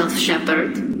 Watch yourself,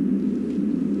 Shepard.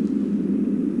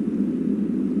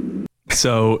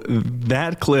 So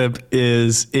that clip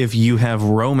is if you have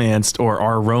romanced or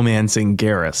are romancing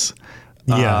Garrus.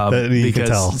 Yeah, you can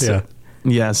tell. Yeah.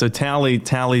 Yeah, so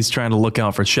Tali's trying to look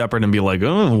out for Shepard and be like,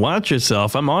 oh, watch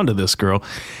yourself. I'm onto this girl.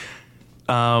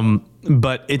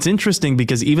 But it's interesting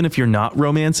because even if you're not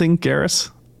romancing Garrus,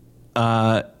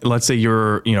 let's say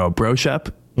you're, a bro shep,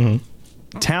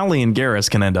 Tali and Garrus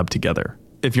can end up together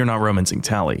if you're not romancing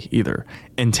Tali either.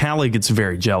 And Tali gets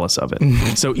very jealous of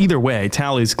it. So either way,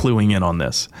 Tali's cluing in on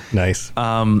this. Nice.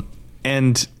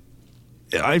 And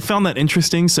I found that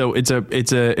interesting. So it's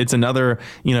another,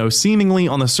 seemingly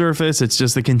on the surface, it's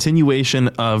just the continuation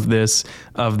of this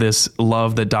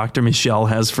love that Dr. Michelle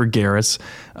has for Garrus,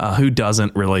 who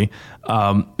doesn't really.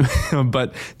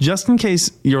 But just in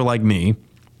case you're like me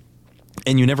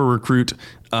and you never recruit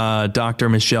Dr.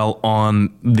 Michelle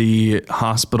on the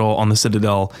hospital, on the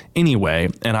Citadel anyway,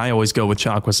 and I always go with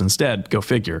Chakwas instead, go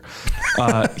figure.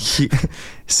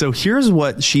 So here's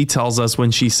what she tells us when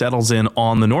she settles in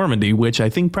on the Normandy, which I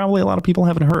think probably a lot of people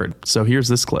haven't heard. So here's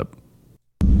this clip.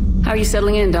 How are you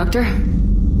settling in, Doctor?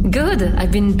 Good.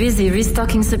 I've been busy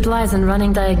restocking supplies and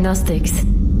running diagnostics.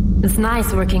 It's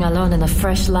nice working alone in a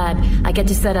fresh lab. I get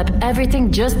to set up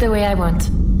everything just the way I want.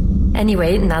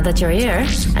 Anyway, now that you're here,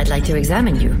 I'd like to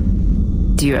examine you.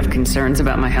 Do you have concerns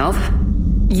about my health?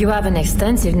 You have an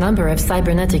extensive number of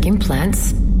cybernetic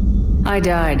implants. I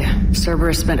died.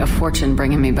 Cerberus spent a fortune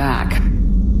bringing me back.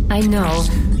 I know.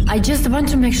 I just want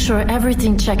to make sure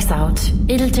everything checks out.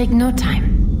 It'll take no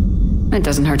time. It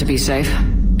doesn't hurt to be safe.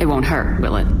 It won't hurt,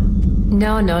 will it?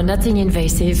 No, nothing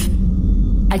invasive.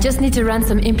 I just need to run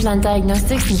some implant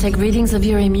diagnostics and take readings of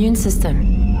your immune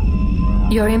system.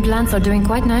 Your implants are doing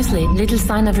quite nicely. Little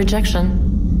sign of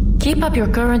rejection. Keep up your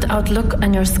current outlook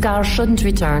and your scar shouldn't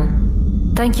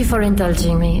return. Thank you for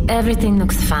indulging me. Everything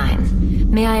looks fine.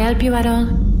 May I help you at all?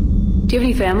 Do you have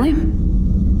any family?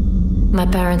 My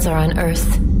parents are on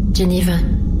Earth, Geneva.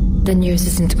 The news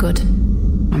isn't good.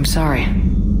 I'm sorry.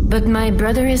 But my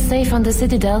brother is safe on the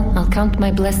Citadel. I'll count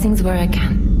my blessings where I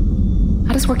can.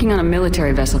 How does working on a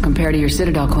military vessel compare to your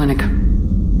Citadel clinic?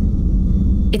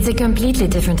 It's a completely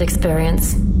different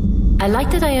experience. I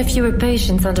like that I have fewer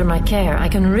patients under my care. I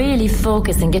can really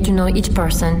focus and get to know each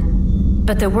person.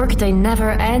 But the workday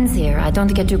never ends here. I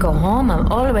don't get to go home. I'm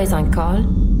always on call.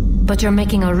 But you're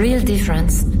making a real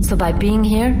difference. So by being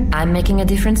here, I'm making a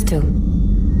difference too.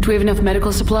 Do we have enough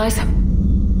medical supplies?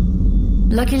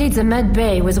 Luckily, the med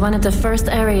bay was one of the first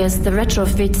areas the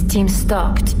retrofit team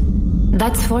stocked.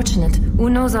 That's fortunate. Who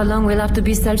knows how long we'll have to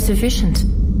be self-sufficient.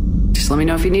 Just let me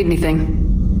know if you need anything.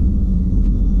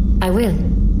 I will.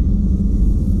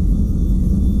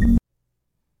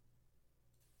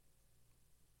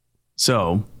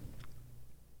 So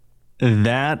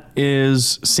that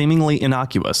is seemingly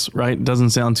innocuous, right?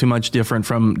 Doesn't sound too much different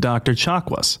from Dr.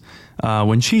 Chakwas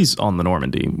when she's on the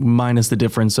Normandy, minus the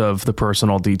difference of the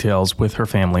personal details with her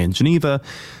family in Geneva.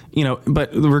 But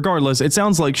regardless, it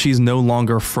sounds like she's no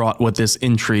longer fraught with this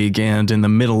intrigue and in the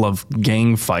middle of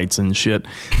gang fights and shit,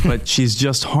 but she's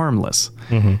just harmless.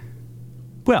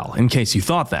 Well, in case you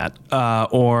thought that,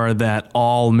 or that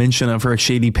all mention of her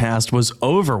shady past was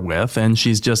over with and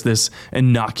she's just this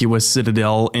innocuous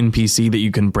Citadel NPC that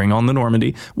you can bring on the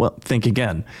Normandy, well, think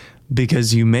again,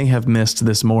 because you may have missed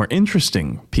this more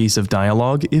interesting piece of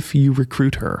dialogue if you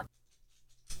recruit her.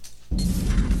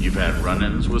 You've had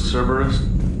run-ins with Cerberus?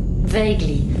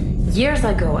 Vaguely. Years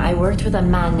ago, I worked with a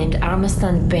man named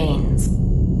Armiston Baines.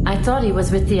 I thought he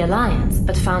was with the Alliance,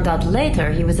 but found out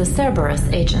later he was a Cerberus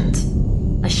agent.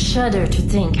 I shudder to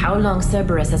think how long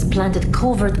Cerberus has planted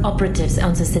covert operatives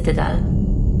on the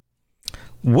Citadel.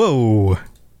 Whoa.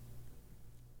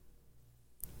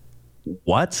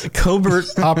 What?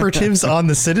 Covert operatives on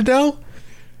the Citadel?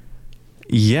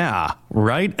 Yeah,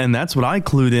 right? And that's what I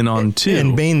clued in on, too.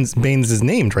 And Baines is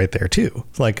named right there, too.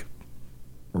 Like...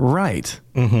 Right.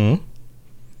 Mm-hmm.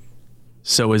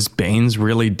 So is Baines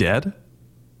really dead?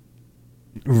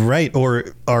 Right. Or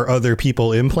are other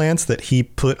people implants that he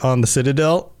put on the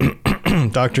Citadel?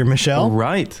 Dr. Michelle?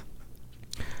 Right.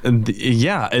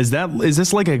 Yeah. Is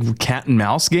this like a cat and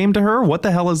mouse game to her? What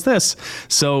the hell is this?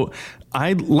 So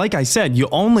like I said, you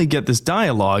only get this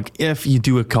dialogue if you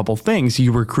do a couple things.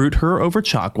 You recruit her over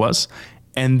Chakwas,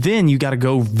 and then you got to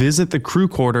go visit the crew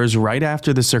quarters right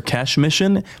after the Surkesh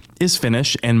mission is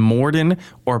finished and Morden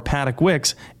or Paddock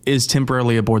Wicks is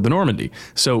temporarily aboard the Normandy.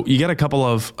 So you get a couple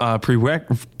of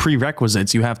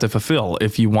prerequisites you have to fulfill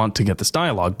if you want to get this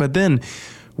dialogue. But then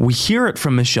we hear it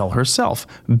from Michelle herself.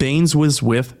 Baines was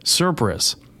with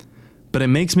Cerberus. But it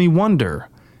makes me wonder,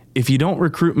 if you don't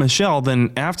recruit Michelle,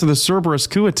 then after the Cerberus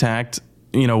coup attacked,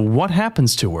 what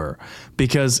happens to her?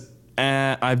 Because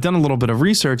I've done a little bit of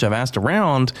research. I've asked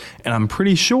around, and I'm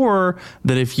pretty sure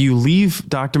that if you leave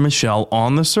Dr. Michelle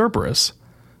on the Cerberus,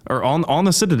 or on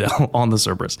the Citadel, on the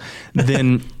Cerberus,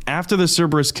 then after the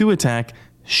Cerberus coup attack,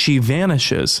 she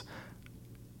vanishes.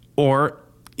 Or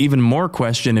even more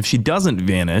question, if she doesn't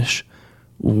vanish,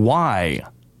 why?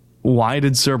 Why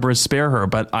did Cerberus spare her?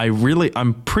 But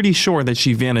I'm pretty sure that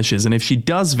she vanishes. And if she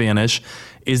does vanish,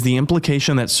 is the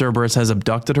implication that Cerberus has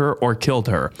abducted her or killed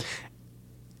her?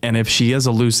 And if she is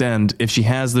a loose end, if she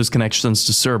has those connections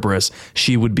to Cerberus,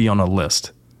 she would be on a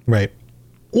list. Right.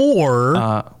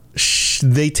 Or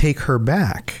they take her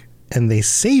back and they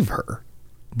save her.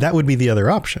 That would be the other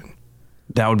option.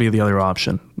 That would be the other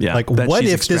option. Yeah. Like, what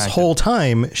if this whole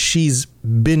time she's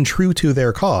been true to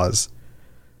their cause?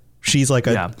 She's like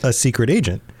a secret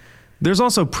agent. There's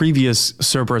also previous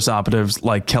Cerberus operatives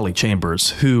like Kelly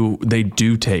Chambers who they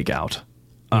do take out.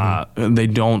 They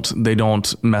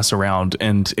don't mess around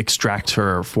and extract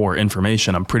her for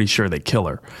information. I'm pretty sure they kill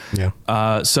her. Yeah.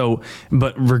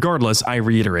 But regardless, I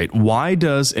reiterate, why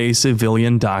does a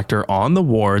civilian doctor on the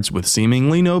wards with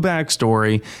seemingly no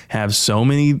backstory have so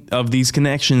many of these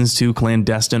connections to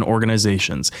clandestine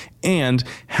organizations? And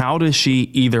how does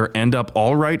she either end up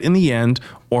all right in the end,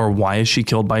 or why is she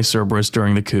killed by Cerberus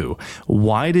during the coup?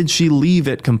 Why did she leave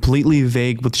it completely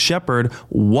vague with Shepard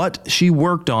what she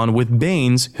worked on with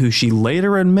Baines, who she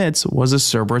later admits was a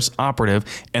Cerberus operative?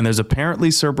 And there's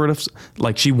apparently Cerberus,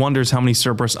 like she wonders how many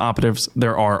Cerberus operatives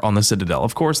there are on the Citadel.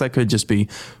 Of course, that could just be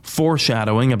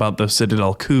foreshadowing about the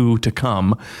Citadel coup to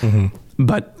come. Mm-hmm.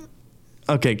 But,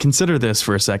 okay, consider this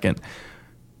for a second.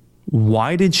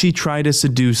 Why did she try to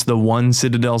seduce the one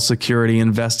Citadel security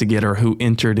investigator who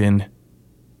entered in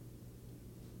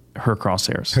her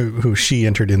crosshairs? Who she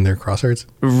entered in their crosshairs?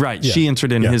 Right. Yeah. She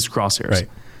entered in his crosshairs. Right.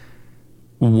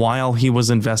 While he was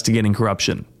investigating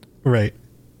corruption. Right.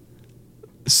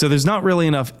 So there's not really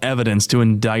enough evidence to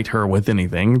indict her with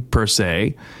anything, per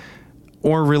se,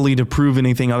 or really to prove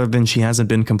anything other than she hasn't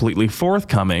been completely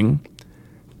forthcoming.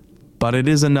 But it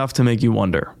is enough to make you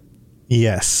wonder.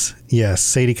 Yes.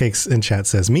 Sadie Cakes in chat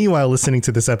says, meanwhile, listening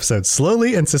to this episode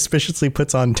slowly and suspiciously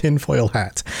puts on tinfoil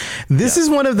hat. This is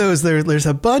one of those, there's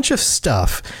a bunch of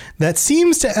stuff that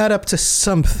seems to add up to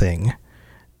something.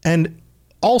 And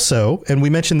also, and we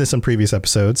mentioned this on previous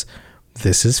episodes,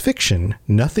 this is fiction.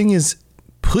 Nothing is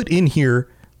put in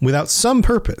here without some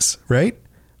purpose, right?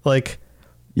 Like,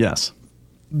 yes,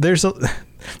 there's a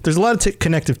lot of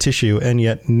connective tissue and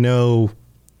yet no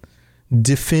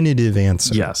definitive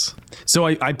answer. Yes. So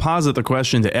I posit the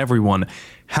question to everyone.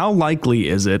 How likely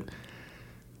is it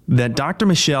that Dr.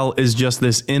 Michelle is just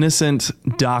this innocent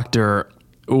doctor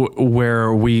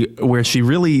where she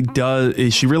really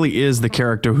is the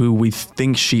character who we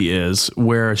think she is,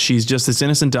 where she's just this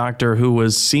innocent doctor who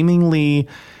was seemingly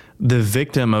the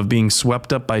victim of being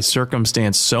swept up by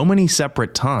circumstance so many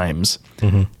separate times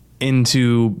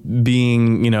into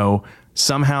being,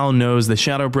 somehow knows the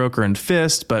Shadow Broker and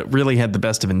Fist, but really had the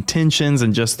best of intentions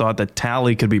and just thought that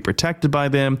Tali could be protected by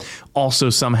them. Also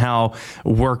somehow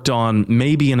worked on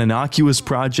maybe an innocuous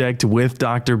project with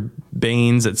Dr.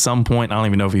 Baines at some point. I don't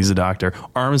even know if he's a doctor.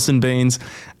 Armiston Baines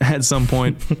at some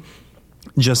point.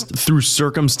 Just through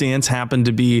circumstance happened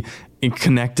to be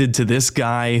connected to this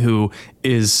guy who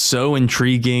is so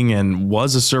intriguing and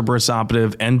was a Cerberus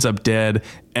operative, ends up dead,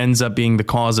 ends up being the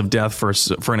cause of death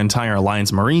for an entire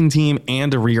Alliance Marine team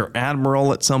and a Rear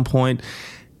Admiral at some point.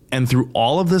 And through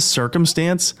all of this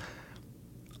circumstance,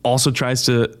 also tries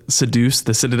to seduce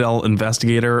the Citadel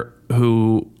investigator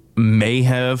who may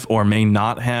have or may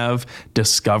not have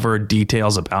discovered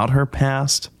details about her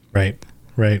past. Right.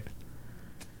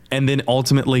 And then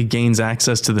ultimately gains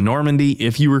access to the Normandy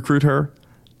if you recruit her.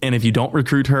 And if you don't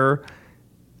recruit her,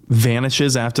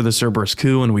 vanishes after the Cerberus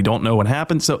coup and we don't know what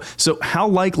happened. So how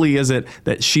likely is it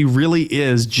that she really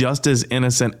is just as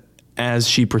innocent as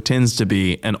she pretends to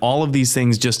be? And all of these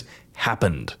things just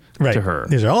happened to her.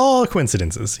 These are all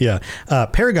coincidences. Yeah.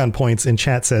 Paragon Points in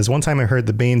chat says, one time I heard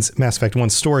the Baines Mass Effect 1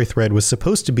 story thread was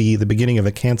supposed to be the beginning of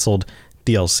a canceled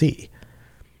DLC.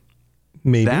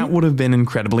 Maybe. That would have been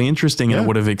incredibly interesting and it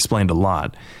would have explained a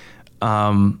lot.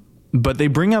 But they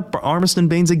bring up Armiston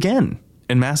Baines again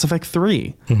in Mass Effect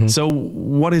 3. Mm-hmm. So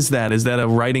what is that? Is that a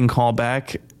writing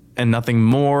callback and nothing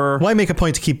more? Why make a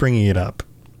point to keep bringing it up?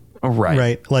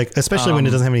 Right. Like, especially when it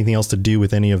doesn't have anything else to do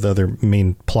with any of the other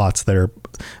main plots that are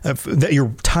that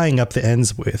you're tying up the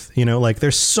ends with, you know, like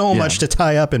there's so much to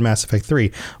tie up in Mass Effect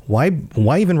 3. Why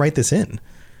even write this in?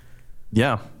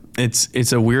 Yeah.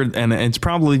 It's a weird, and it's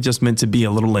probably just meant to be a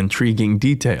little intriguing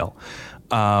detail.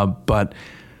 But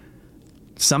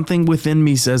something within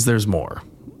me says there's more.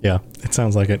 Yeah, it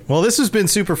sounds like it. Well, this has been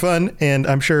super fun, and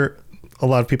I'm sure a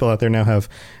lot of people out there now have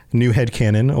new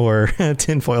headcanon or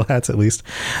tinfoil hats at least.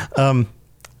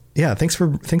 Yeah, thanks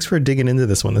for digging into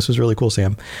this one. This was really cool,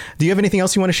 Sam. Do you have anything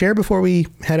else you want to share before we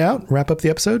head out, wrap up the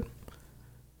episode?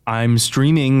 I'm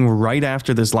streaming right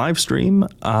after this live stream.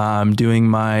 I'm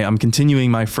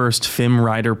continuing my first Fim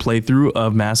Rider playthrough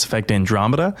of Mass Effect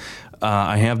Andromeda.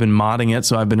 I have been modding it,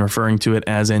 so I've been referring to it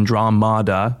as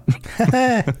Andromeda.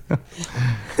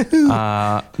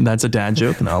 That's a dad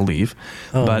joke, and I'll leave.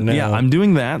 Yeah, I'm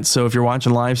doing that. So if you're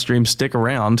watching live stream, stick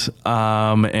around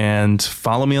and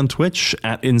follow me on Twitch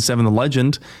at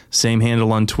In7TheLegend. Same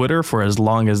handle on Twitter for as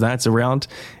long as that's around.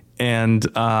 And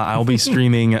I'll be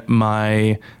streaming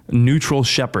my Neutral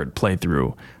Shepherd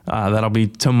playthrough. That'll be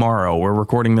tomorrow. We're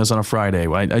recording this on a Friday.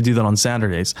 I do that on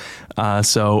Saturdays.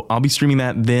 So I'll be streaming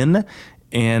that then.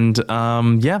 And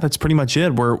that's pretty much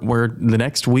it. We're the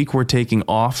next week we're taking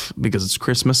off because it's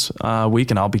Christmas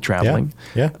week and I'll be traveling.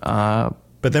 Yeah.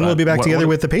 But then we'll be back together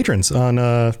with the patrons on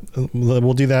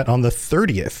we'll do that on the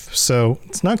 30th. So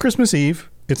it's not Christmas Eve.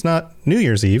 It's not New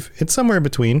Year's Eve. It's somewhere in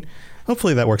between.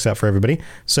 Hopefully that works out for everybody.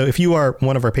 So if you are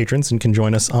one of our patrons and can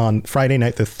join us on Friday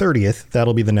night, the 30th,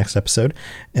 that'll be the next episode.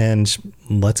 And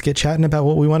let's get chatting about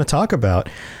what we want to talk about.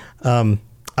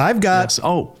 I've got... Yes.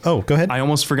 Oh, go ahead. I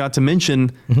almost forgot to mention,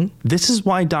 This is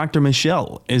why Dr.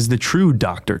 Michelle is the true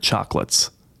Dr. Chocolates.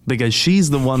 Because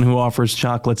she's the one who offers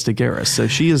chocolates to Garrus. So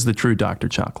she is the true Dr.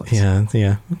 Chocolates. Yeah.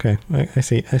 Okay. I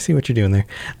see what you're doing there.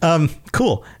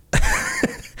 Cool.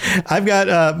 I've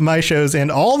got my shows and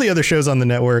all the other shows on the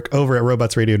network over at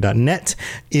robotsradio.net.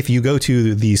 If you go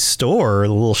to the store,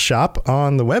 the little shop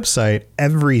on the website,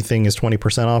 everything is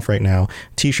 20% off right now.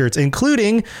 T-shirts,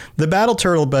 including the Battle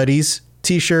Turtle Buddies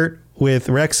t-shirt with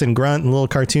Rex and Grunt, and a little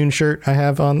cartoon shirt I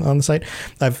have on the site.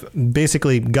 I've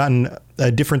basically gotten a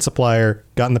different supplier,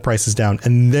 gotten the prices down,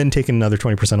 and then taken another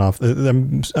 20% off.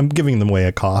 I'm giving them away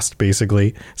at cost,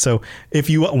 basically. So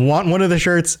if you want one of the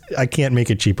shirts, I can't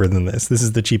make it cheaper than this. This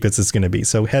is the cheapest it's going to be.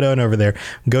 So head on over there,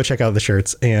 go check out the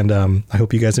shirts, and I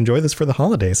hope you guys enjoy this for the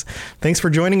holidays. Thanks for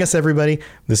joining us, everybody.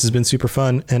 This has been super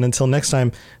fun, and until next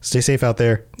time, stay safe out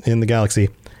there in the galaxy.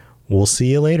 We'll see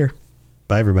you later.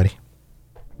 Bye, everybody.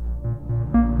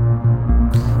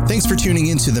 Thanks for tuning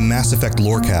into the Mass Effect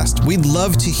Lorecast. We'd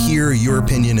love to hear your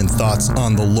opinion and thoughts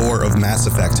on the lore of Mass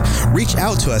Effect. Reach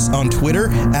out to us on Twitter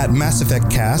at Mass Effect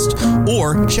Cast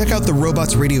or check out the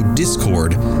Robots Radio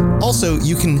Discord. Also,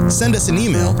 you can send us an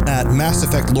email at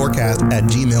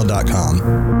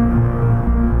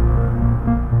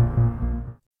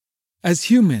masseffectlorecast@gmail.com.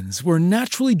 As humans, we're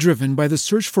naturally driven by the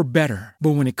search for better.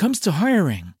 But when it comes to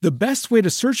hiring, the best way to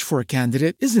search for a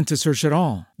candidate isn't to search at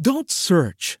all. Don't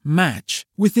search, match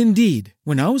with Indeed.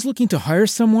 When I was looking to hire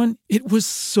someone, it was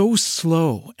so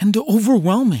slow and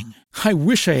overwhelming. I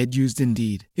wish I had used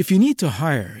Indeed. If you need to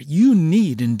hire, you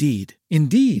need Indeed.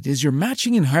 Indeed is your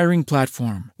matching and hiring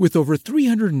platform with over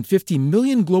 350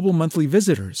 million global monthly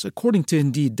visitors, according to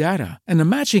Indeed data, and a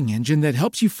matching engine that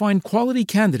helps you find quality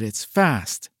candidates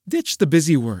fast. Ditch the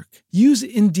busy work. Use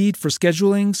Indeed for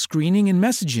scheduling, screening, and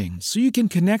messaging so you can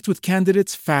connect with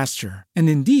candidates faster. And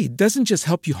Indeed doesn't just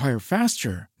help you hire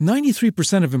faster.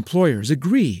 93% of employers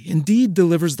agree Indeed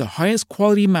delivers the highest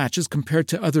quality matches compared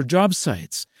to other job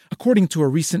sites, according to a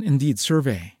recent Indeed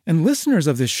survey. And listeners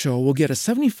of this show will get a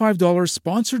 $75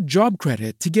 sponsored job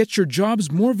credit to get your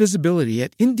jobs more visibility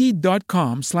at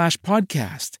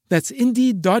Indeed.com/podcast. That's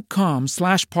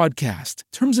Indeed.com/podcast.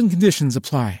 Terms and conditions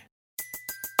apply.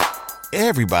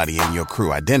 Everybody in your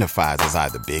crew identifies as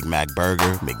either Big Mac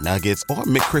Burger, McNuggets, or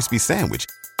McCrispy Sandwich.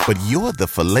 But you're the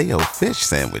Filet-O-Fish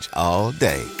Sandwich all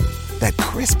day. That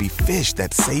crispy fish,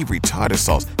 that savory tartar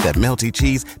sauce, that melty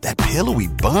cheese, that pillowy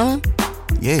bun.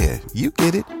 Yeah, you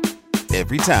get it.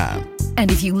 Every time.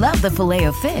 And if you love the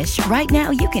Filet-O-Fish, right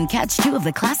now you can catch two of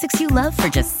the classics you love for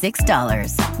just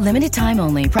 $6. Limited time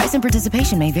only. Price and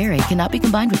participation may vary. Cannot be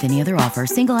combined with any other offer.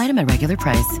 Single item at regular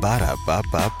price.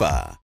 Ba-da-ba-ba-ba.